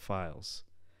have the files.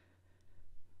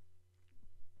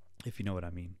 If you know what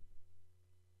I mean.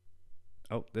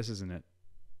 Oh, this isn't it.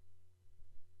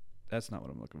 That's not what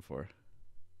I'm looking for.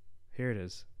 Here it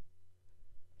is.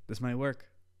 This might work.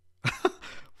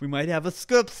 We might have a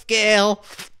scoop scale.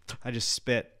 I just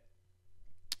spit.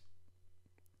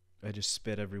 I just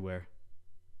spit everywhere.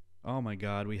 Oh my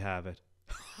God, we have it.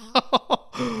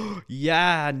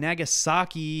 Yeah,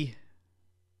 Nagasaki.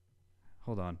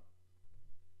 Hold on.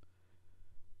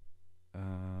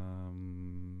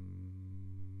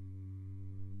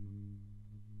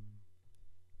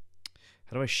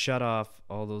 How do I shut off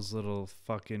all those little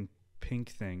fucking pink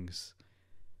things?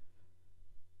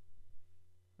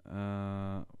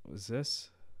 Is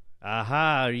this?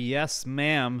 Aha, yes,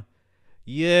 ma'am.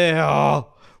 Yeah.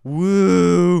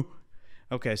 Woo.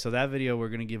 Okay, so that video we're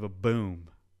going to give a boom.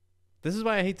 This is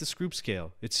why I hate the Scroop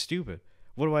scale. It's stupid.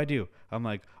 What do? I'm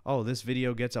like, oh, this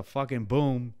video gets a fucking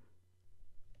boom.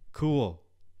 Cool.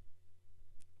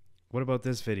 What about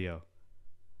this video?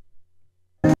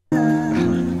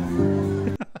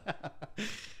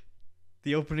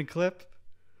 The opening clip?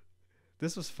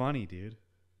 This was funny, dude.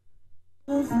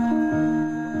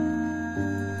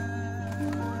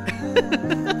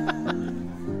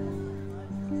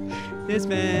 This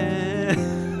man.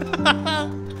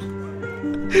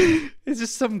 It's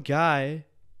just some guy.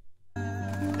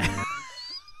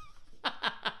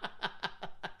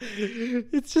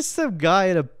 It's just some guy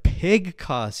in a pig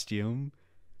costume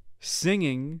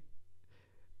singing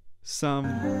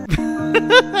some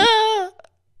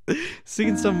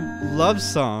love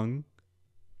song,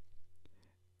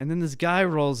 and then this guy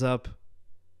rolls up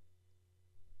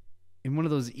in one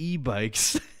of those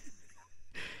e-bikes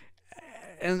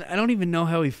and I don't even know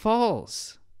how he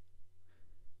falls.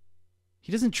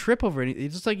 He doesn't trip over anything.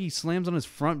 It's just like he slams on his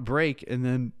front brake and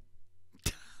then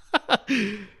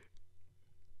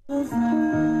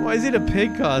why is he in a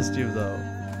pig costume though?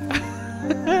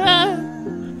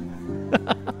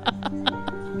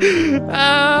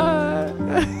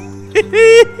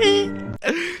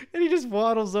 And he just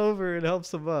waddles over and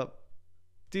helps him up.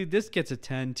 Dude, this gets a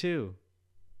 10 too.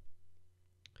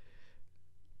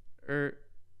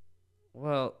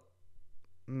 Well,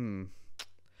 maybe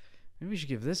we should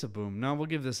give this a boom. No, we'll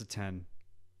give this a 10.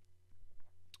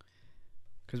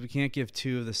 Because we can't give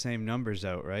two of the same numbers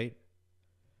out, right?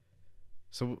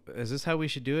 So is this how we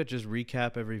should do it? Just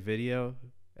recap every video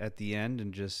at the end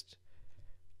and just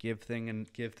give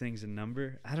things a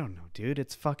number? I don't know, dude.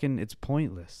 It's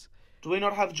pointless. Do we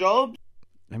not have jobs?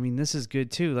 I mean, this is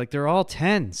good too. Like, they're all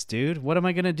 10s, dude. What am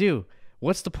I gonna do?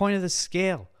 What's the point of the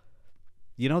scale?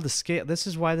 You know, the scale. This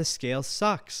is why the scale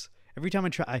sucks. Every time I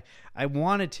try, I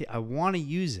want to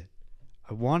use it.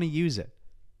 I want to use it,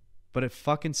 but it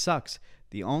fucking sucks.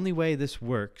 The only way this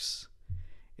works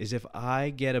is if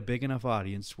I get a big enough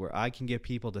audience where I can get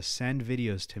people to send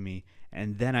videos to me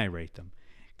and then I rate them.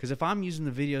 Because if I'm using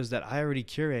the videos that I already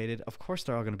curated, of course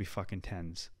they're all going to be fucking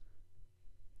 10s.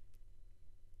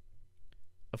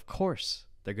 Of course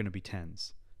they're going to be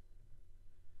 10s.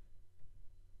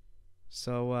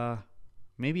 So,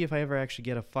 maybe if I ever actually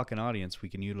get a fucking audience, we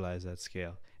can utilize that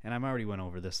scale. And I already went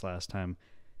over this last time.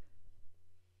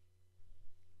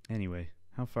 Anyway,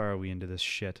 how far are we into this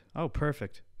shit? Oh,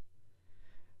 perfect.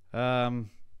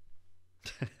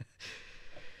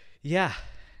 Yeah.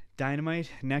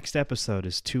 Dynamite, next episode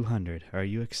is 200. Are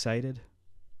you excited?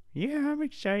 Yeah, I'm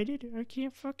excited. I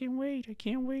can't fucking wait. I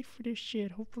can't wait for this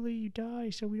shit. Hopefully you die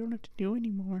so we don't have to do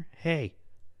anymore. Hey.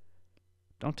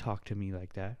 Don't talk to me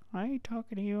like that. I ain't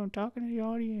talking to you. I'm talking to the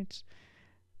audience.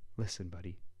 Listen,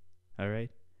 buddy. All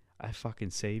right? I fucking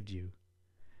saved you.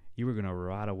 You were going to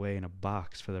rot away in a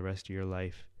box for the rest of your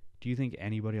life. Do you think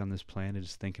anybody on this planet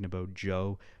is thinking about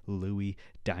Joe, Louie,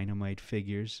 Dynamite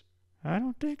figures? I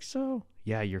don't think so.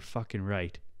 Yeah, you're fucking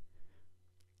right.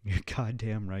 You're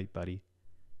goddamn right, buddy.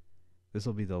 This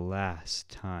will be the last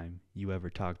time you ever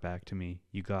talk back to me.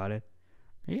 You got it?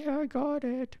 Yeah, I got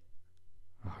it.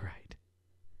 All right.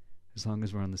 As long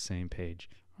as we're on the same page.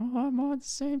 Oh, I'm on the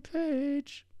same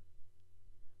page.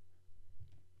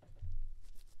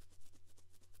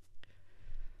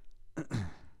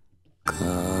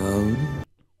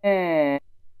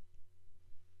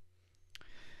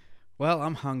 Well,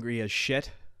 I'm hungry as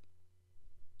shit.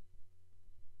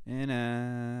 And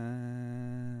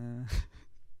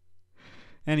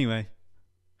anyway,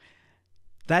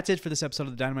 that's it for this episode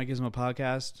of the Dynamite Gizmo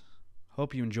podcast.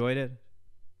 Hope you enjoyed it.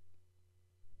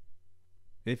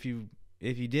 if you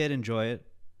did enjoy it,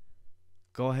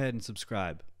 go ahead and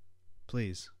subscribe.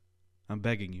 Please. I'm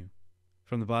begging you.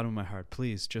 From the bottom of my heart,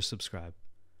 please just subscribe.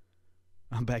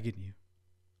 I'm begging you.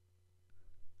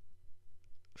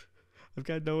 I've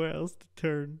got nowhere else to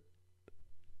turn.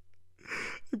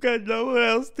 I've got nowhere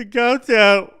else to go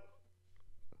to.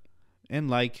 And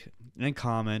like, and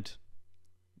comment.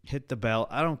 Hit the bell.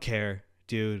 I don't care,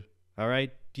 dude.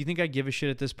 Alright? Do you think I give a shit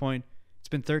at this point? It's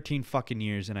been 13 fucking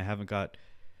years and I haven't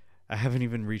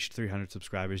even reached 300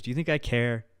 subscribers. Do you think I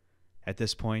care at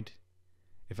this point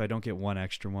if I don't get one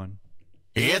extra one?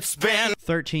 It's been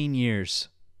 13 years.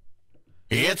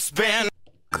 It's been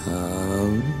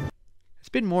It's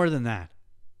been more than that.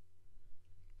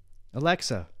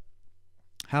 Alexa,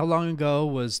 how long ago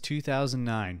was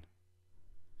 2009?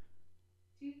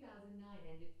 2009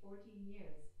 ended 14 years.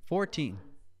 14.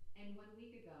 And 1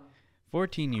 week ago.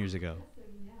 14 years ago.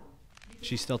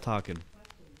 She's still talking.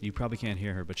 You probably can't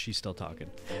hear her, but she's still talking.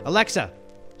 Alexa,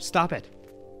 stop it.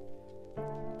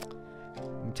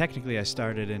 Technically, I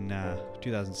started in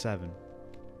 2007.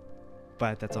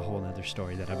 But that's a whole other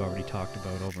story that I've already talked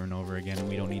about over and over again, and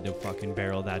we don't need to fucking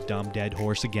barrel that dumb dead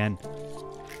horse again.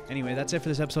 Anyway, that's it for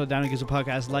this episode of DynamiteGizmo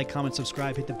Podcast. Like, comment,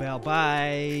 subscribe, hit the bell.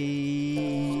 Bye.